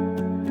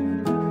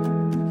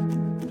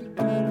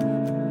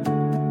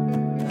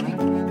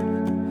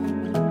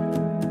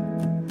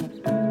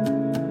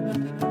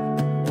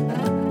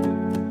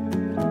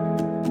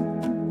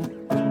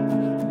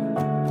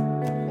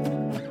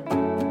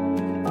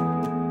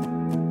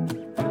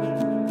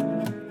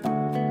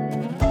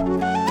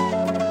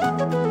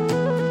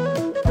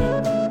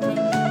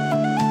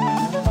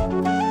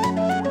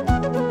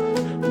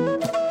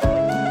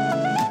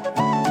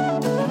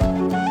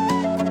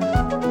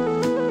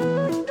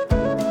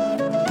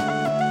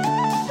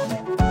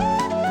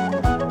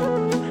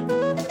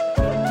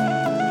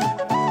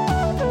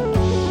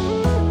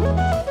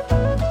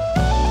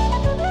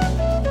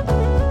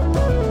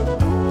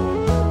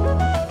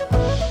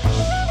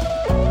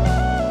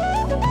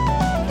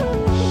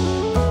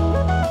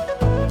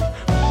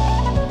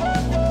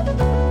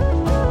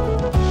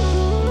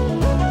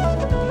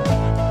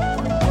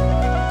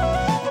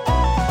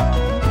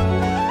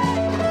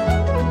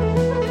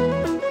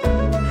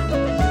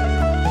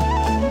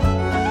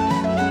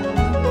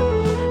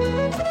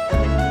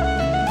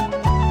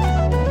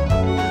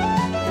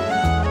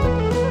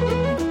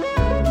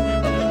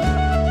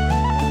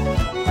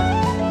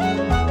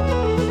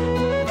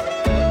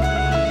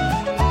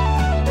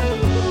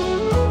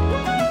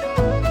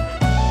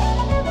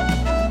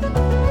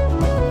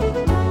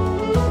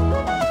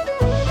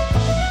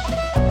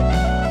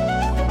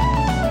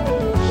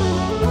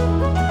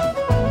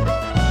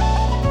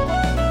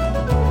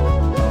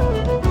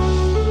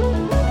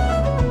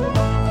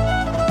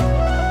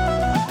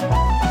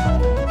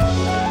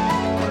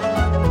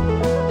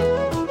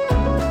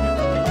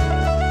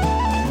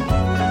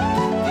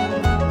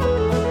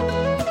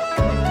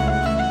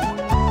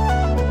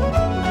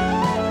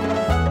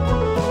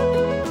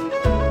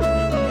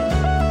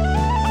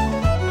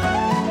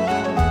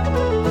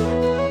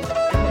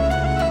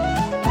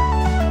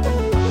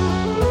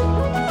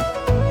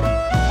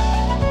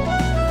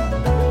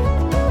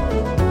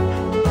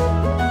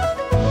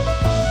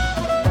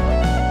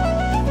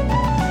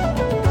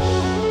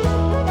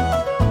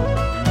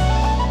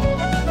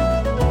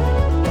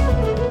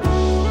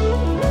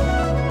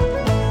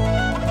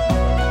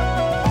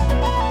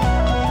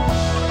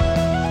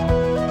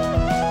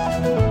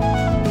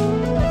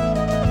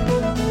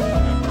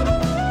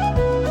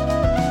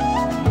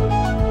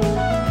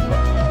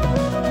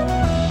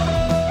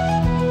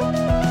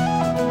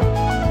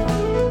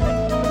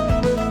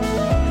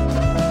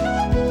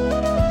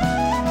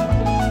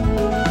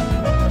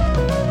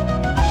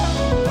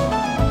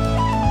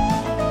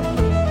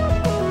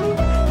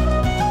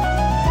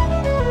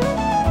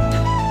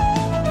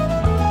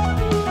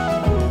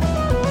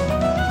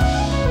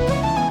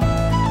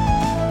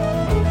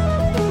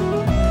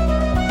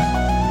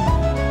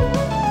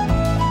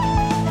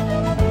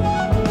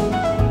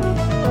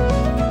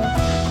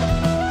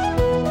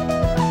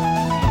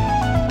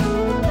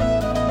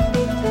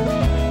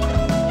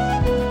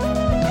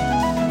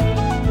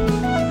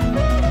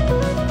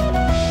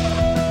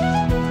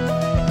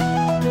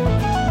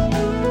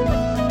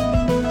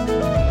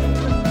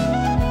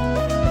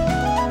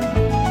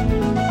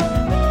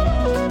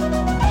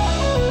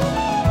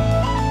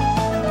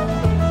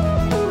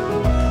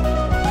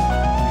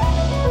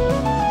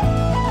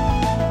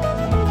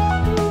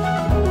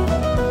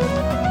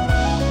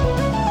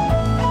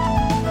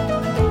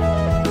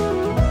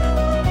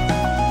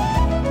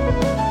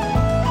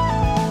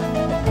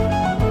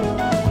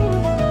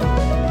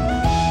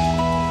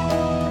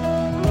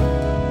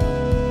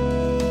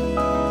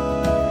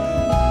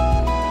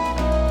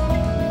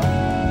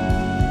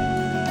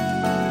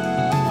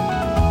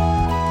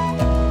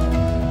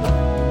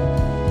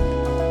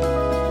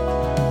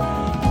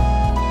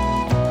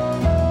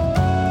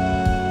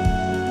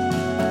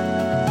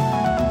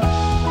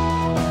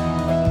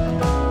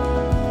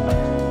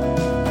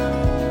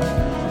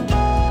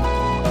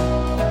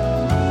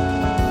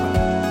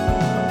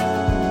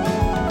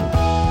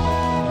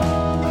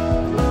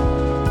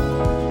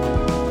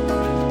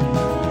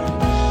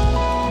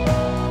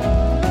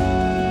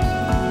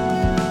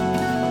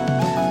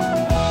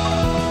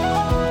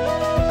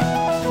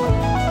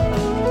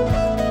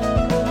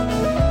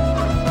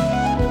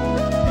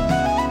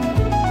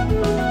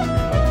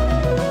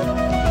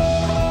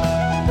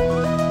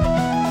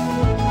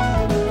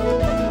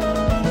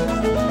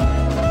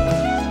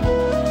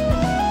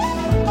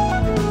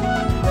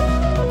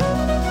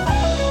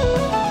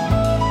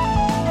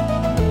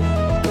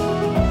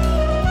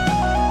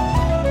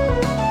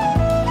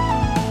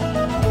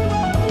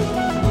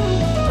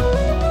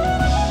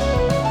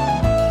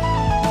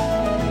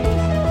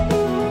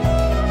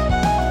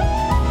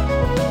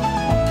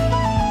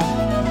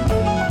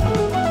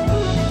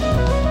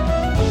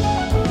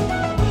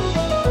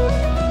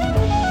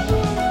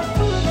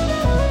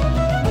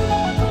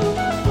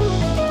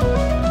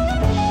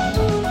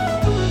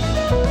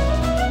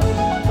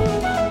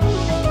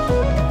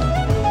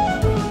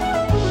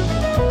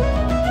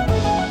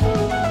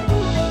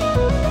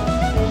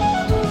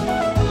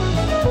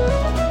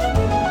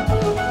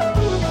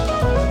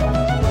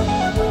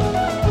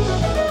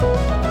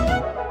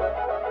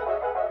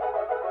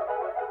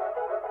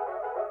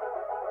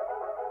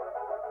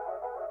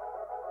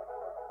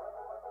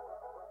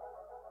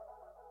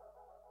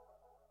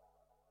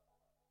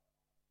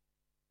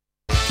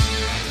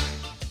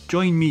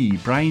 Join me,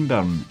 Brian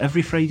Byrne,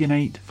 every Friday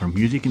night for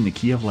Music in the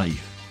Key of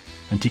Life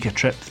and take a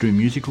trip through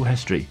musical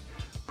history,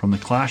 from the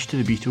Clash to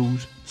the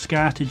Beatles,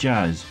 ska to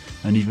jazz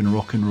and even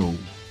rock and roll.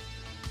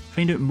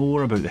 Find out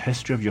more about the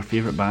history of your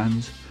favourite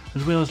bands,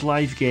 as well as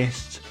live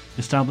guests,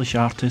 established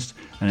artists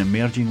and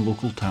emerging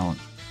local talent.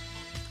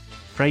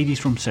 Fridays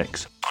from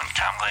 6 on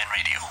Cam Glen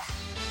Radio.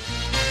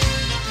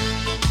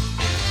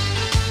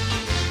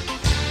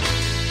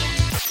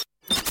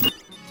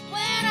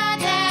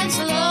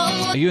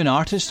 Are you an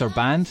artist or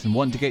band and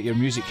want to get your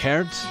music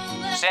heard?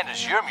 Send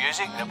us your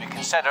music and it'll be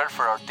considered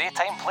for our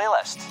daytime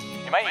playlist.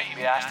 You might even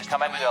be asked to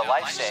come into a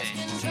live set.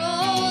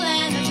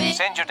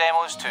 Send your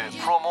demos to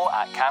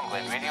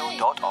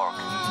promo@camglenradio.org.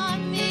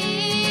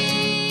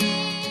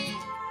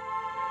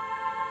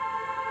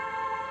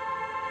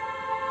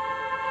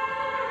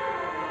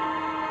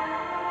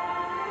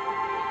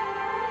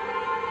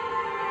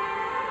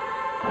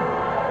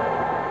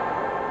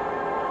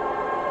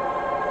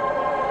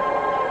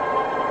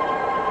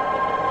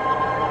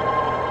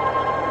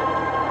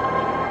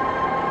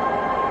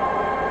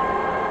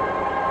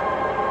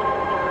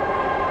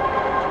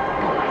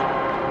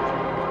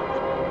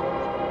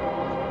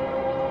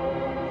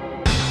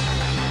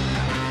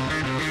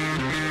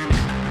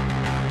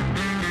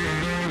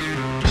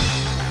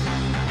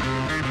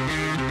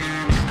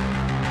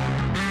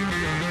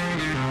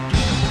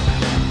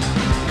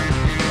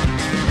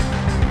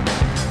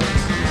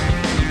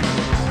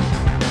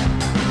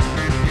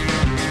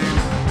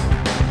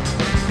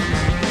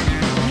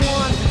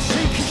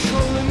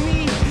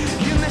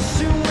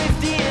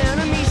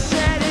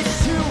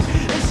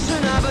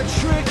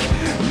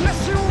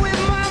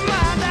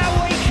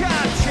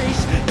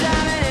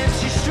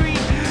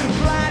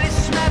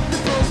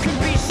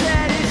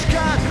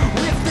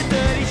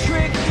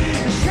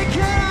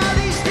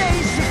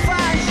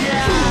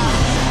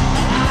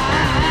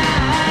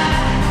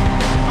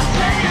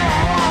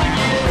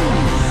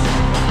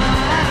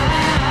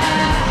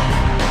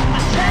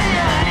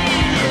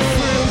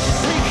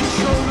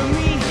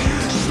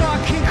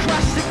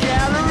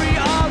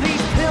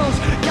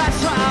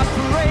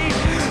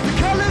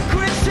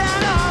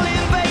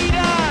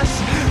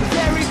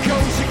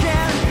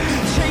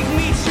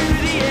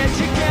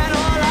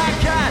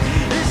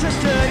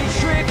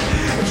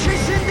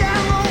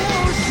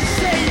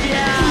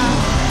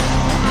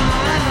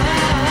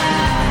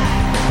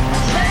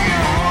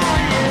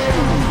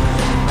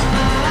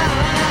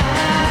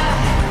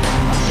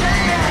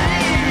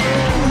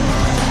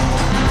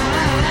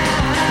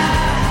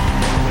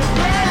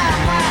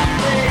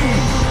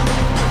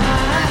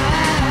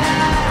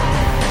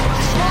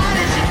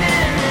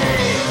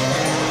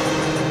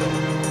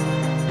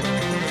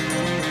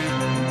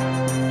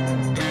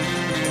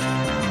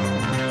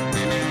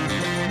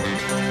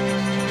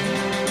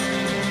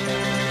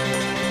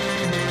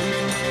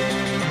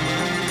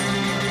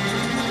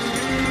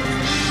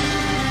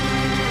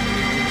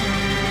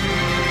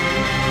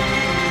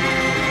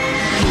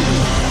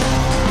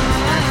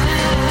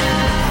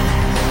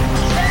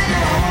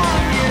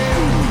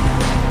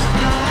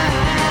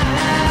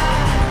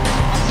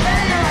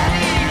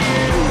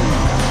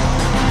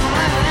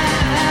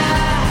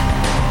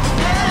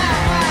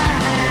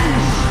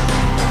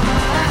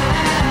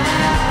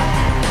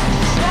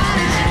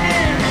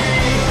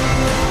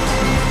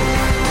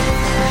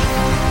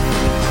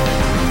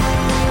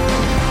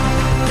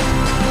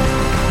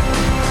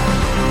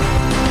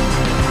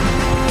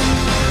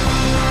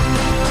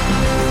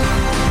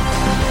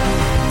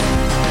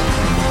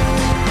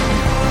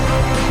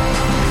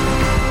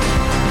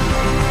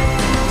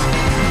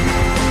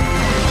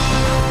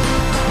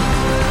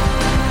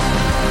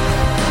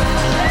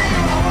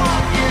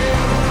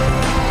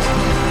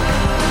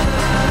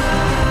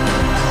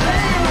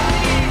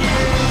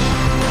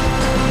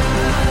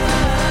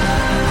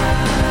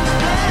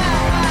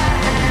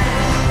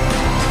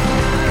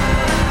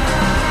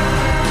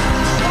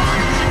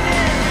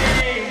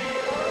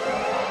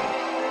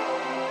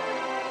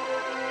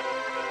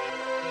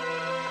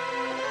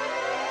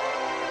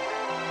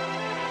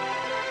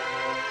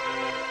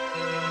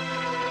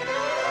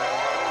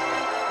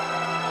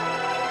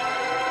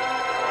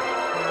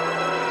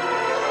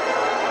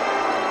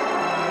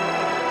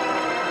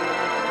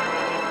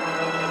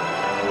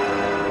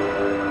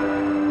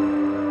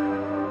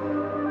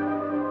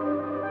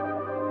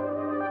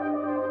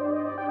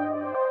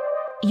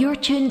 You're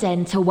tuned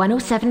in to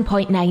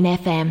 107.9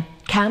 FM,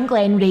 Cam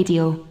Glen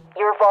Radio.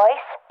 Your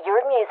voice,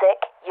 your music,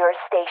 your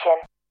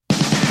station.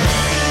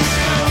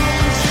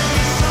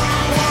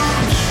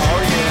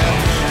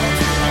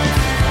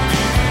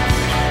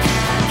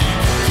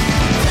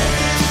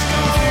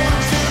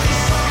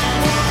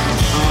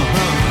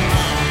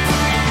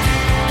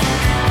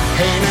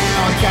 Hey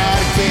now, I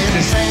gotta get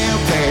this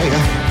out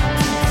there.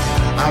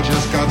 I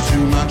just got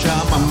too much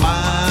on my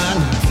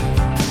mind.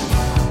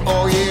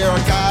 Oh yeah, I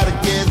gotta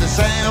get this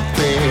out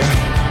there.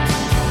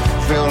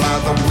 Feel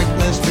like the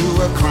witness to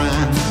a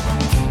crime.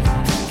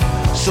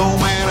 So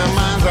many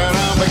minds out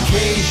on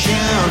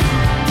vacation.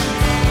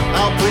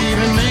 I'll plead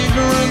in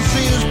ignorance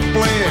is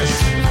bliss.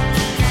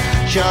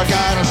 sure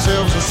got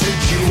ourselves a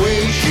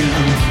situation.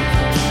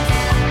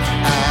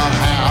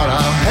 How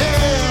the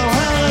hell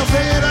has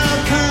it all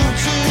come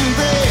to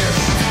this?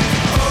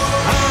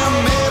 I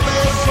may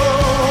be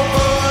slow,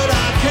 but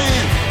I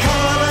can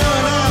call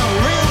it out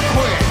real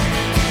quick.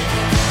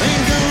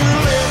 Ain't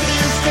gonna let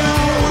this go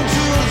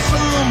until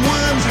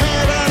someone's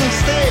head on a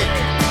stick.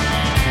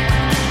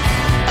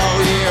 Oh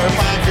yeah, if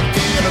I could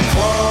get a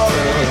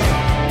quarter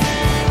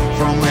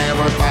from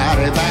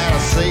everybody that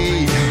I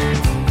see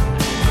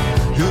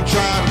who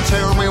try to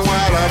tell me what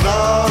I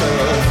ought to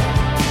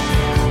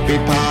be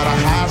part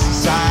of high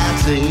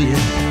society.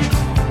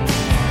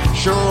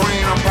 Sure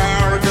ain't a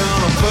power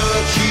gonna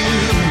put you.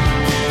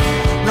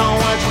 Know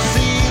what you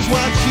see is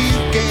what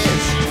you get.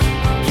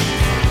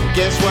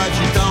 Guess what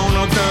you don't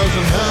know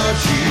doesn't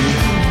hurt you.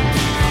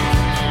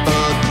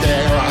 But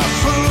there are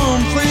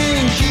some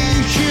things you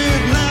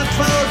should not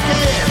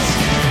forget.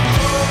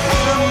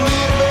 I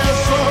may be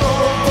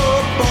slow,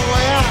 but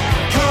boy, I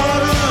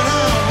caught it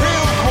up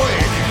real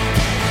quick.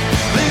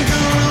 Ain't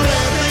gonna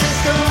let this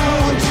go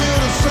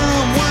until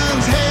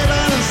someone's head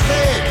on a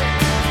stick.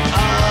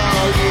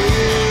 Oh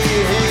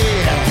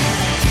yeah.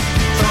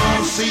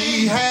 Don't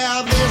see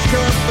how this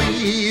could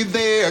be.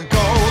 There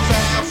goes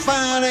our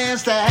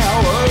finest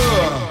hour.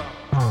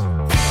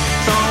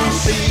 Don't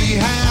see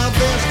how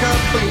this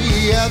could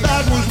be.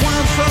 That was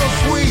once so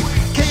sweet,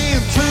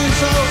 can't turn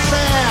so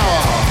sour.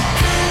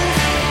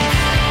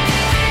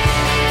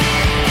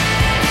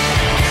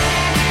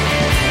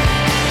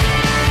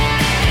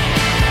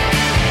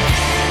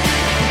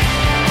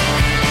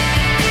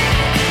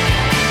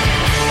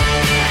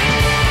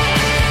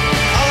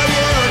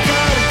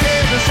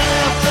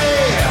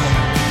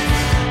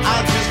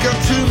 Got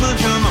too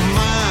much on my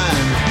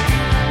mind.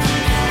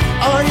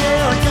 Oh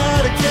yeah, I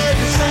gotta get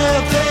this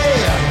out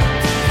there.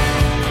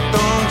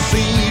 Don't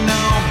see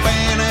no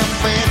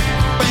benefit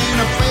in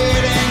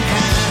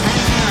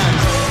kind.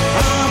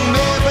 I'm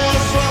maybe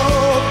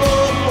slow,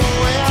 but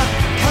boy, I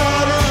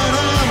caught it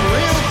on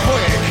real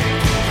quick.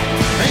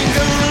 Ain't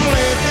gonna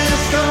let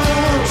this go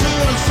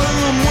till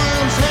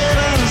someone's head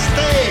on a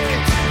stake.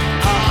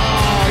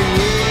 Oh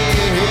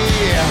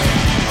yeah.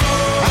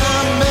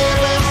 I'm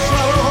maybe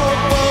slow,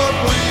 but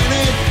when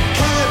it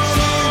cuts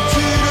into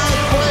the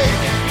quick,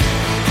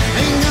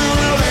 ain't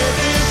gonna let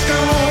this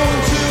go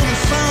to the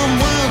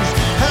someone's.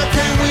 How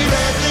can we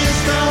let this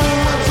go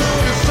to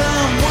the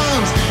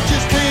someone's?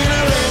 Just can't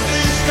let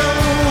this go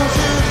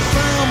to the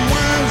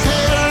someone's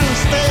head on a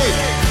stake.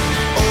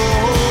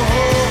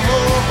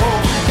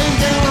 Oh, ain't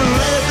gonna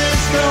let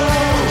this go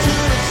to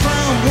the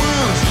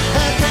someone's.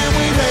 How can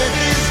we let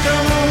this go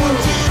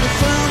to the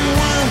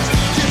someone's?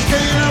 Just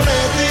can't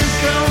let this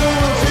go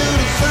to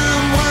the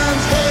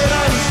someone's head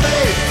on a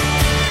stake.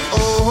 Oh,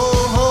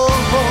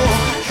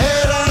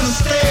 head on a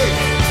stake.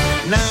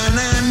 Nah,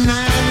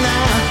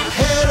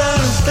 head on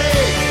a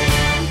stake.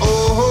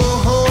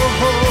 Oh,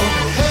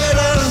 head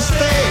on a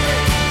stake.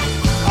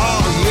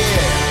 Oh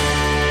yeah.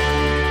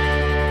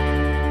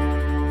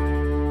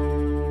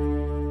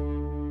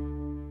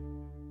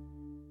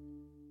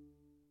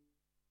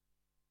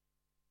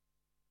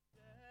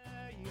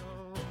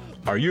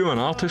 Are you an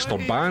artist or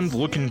band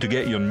looking to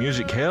get your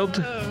music heard?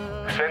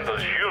 Send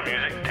us your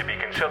music to be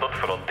considered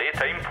for our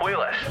daytime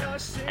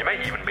playlist. You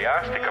might even be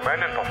asked to come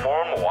in and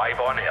perform live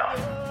on air.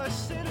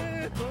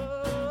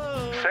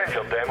 Send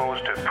your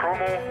demos to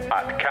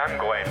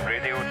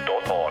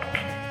promo@camglenradio.org.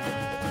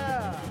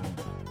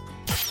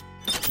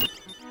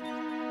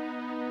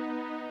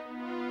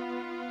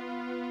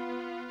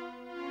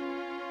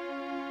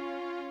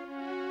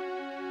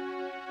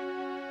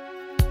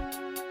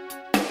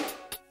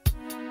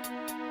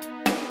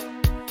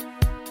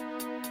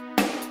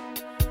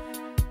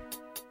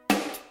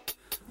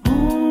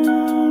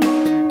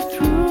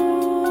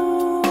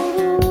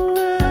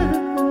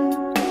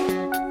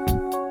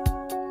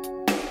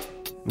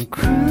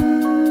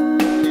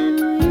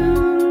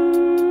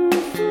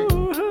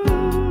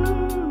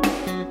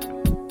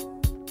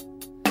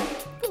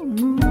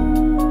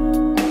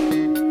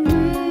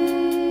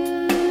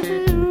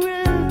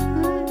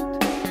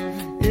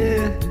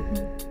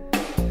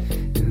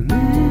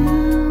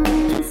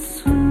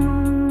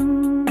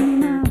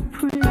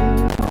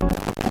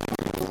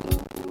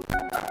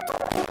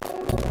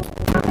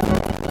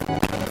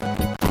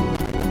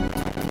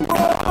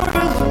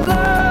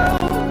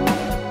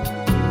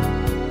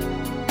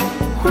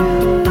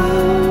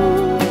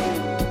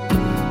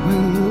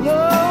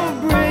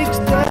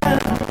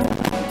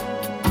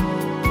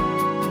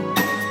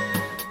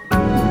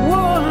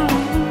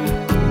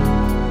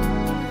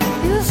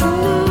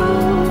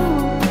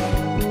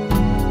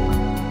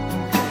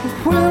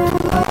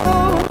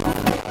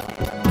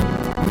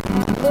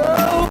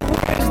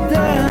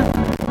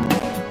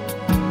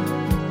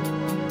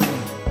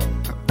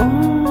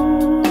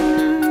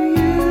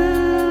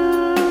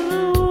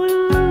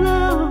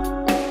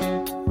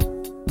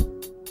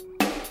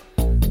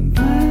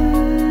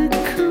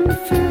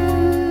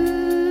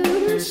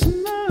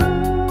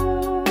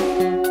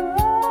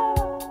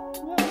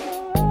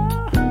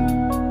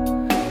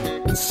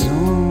 So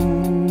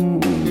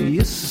you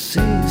used to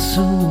say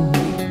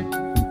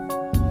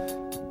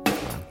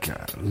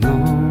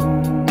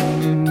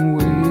long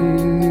way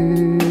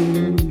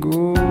to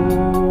go.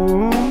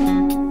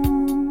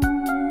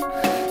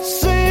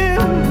 Sin,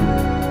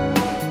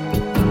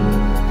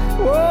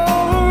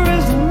 war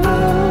is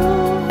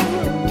love.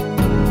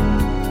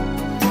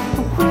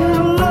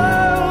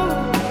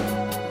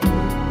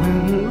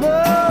 When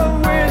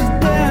love is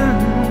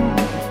down,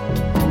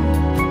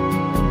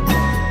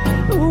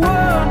 the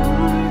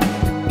world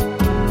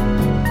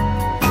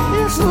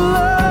is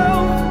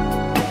love.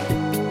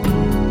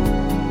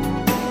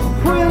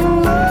 When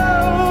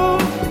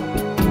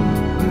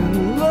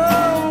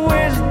love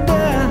is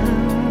down,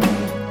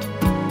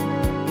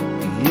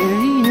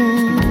 yeah, yeah.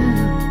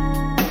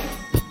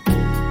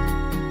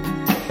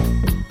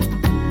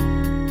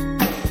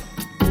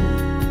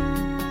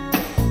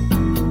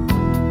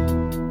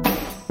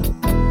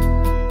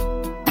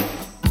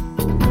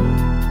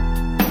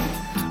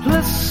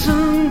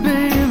 Listen,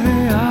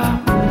 baby,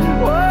 our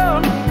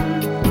world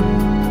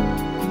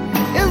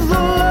is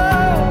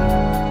love.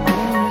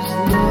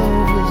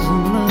 Is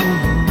love.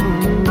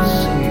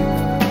 See,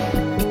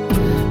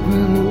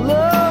 when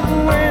love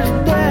wears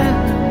down,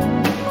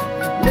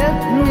 let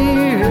me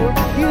help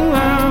you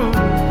out.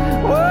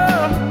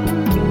 World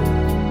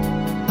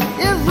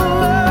is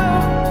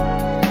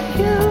love.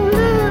 You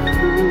live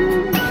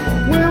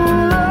when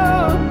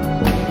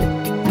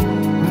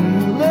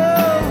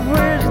love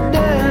wears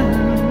down.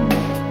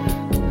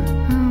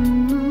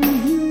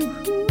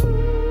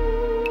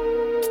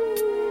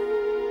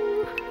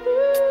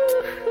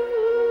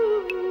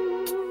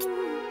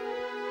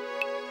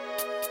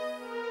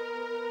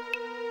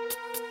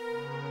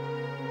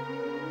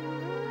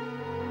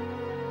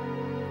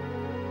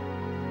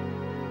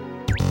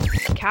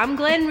 Cam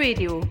Glen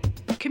Radio.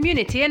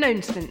 Community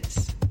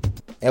announcements.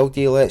 LD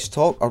Let's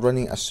Talk are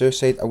running a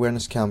suicide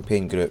awareness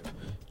campaign group.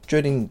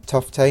 During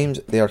tough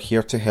times, they are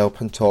here to help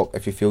and talk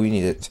if you feel you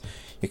need it.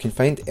 You can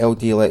find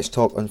LD Let's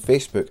Talk on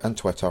Facebook and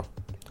Twitter.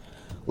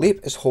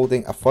 LEAP is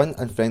holding a fun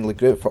and friendly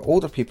group for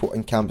older people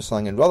in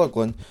Cambuslang and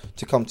Rutherglen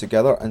to come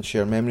together and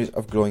share memories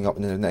of growing up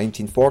in the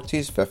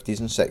 1940s, 50s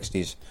and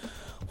 60s.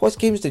 What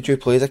games did you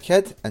play as a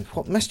kid and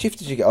what mischief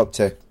did you get up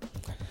to?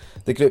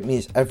 The group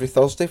meets every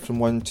Thursday from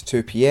 1 to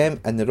 2 p.m.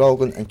 in the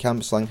Rutherglen and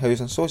Cambuslang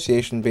Housing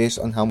Association base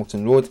on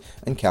Hamilton Road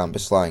in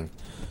Cambuslang.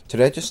 To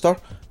register,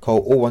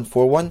 call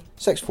 0141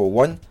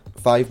 641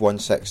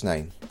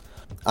 5169.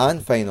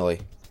 And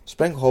finally,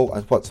 Spring Hall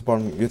and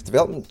Whittlesburn Youth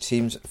Development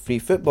Team's free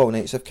football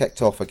nights have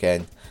kicked off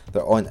again.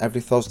 They're on every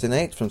Thursday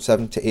night from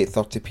 7 to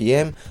 8:30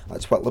 p.m.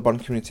 at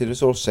Whittlesburn Community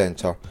Resource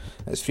Centre.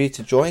 It's free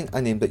to join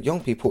and aimed at young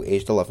people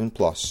aged 11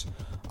 plus.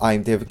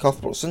 I'm David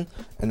Cuthbertson,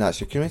 and that's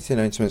your community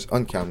announcements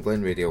on Cam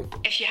Glen Radio.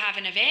 If you have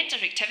an event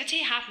or activity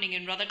happening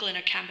in Rutherglen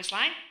or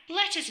Cambuslang,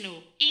 let us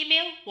know.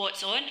 Email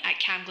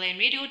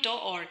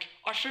what'son@camglenradio.org,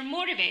 or for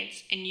more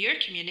events in your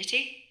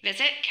community,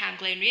 visit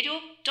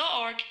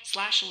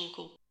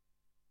camglenradio.org/local.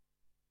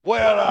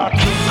 Well, I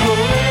took a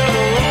little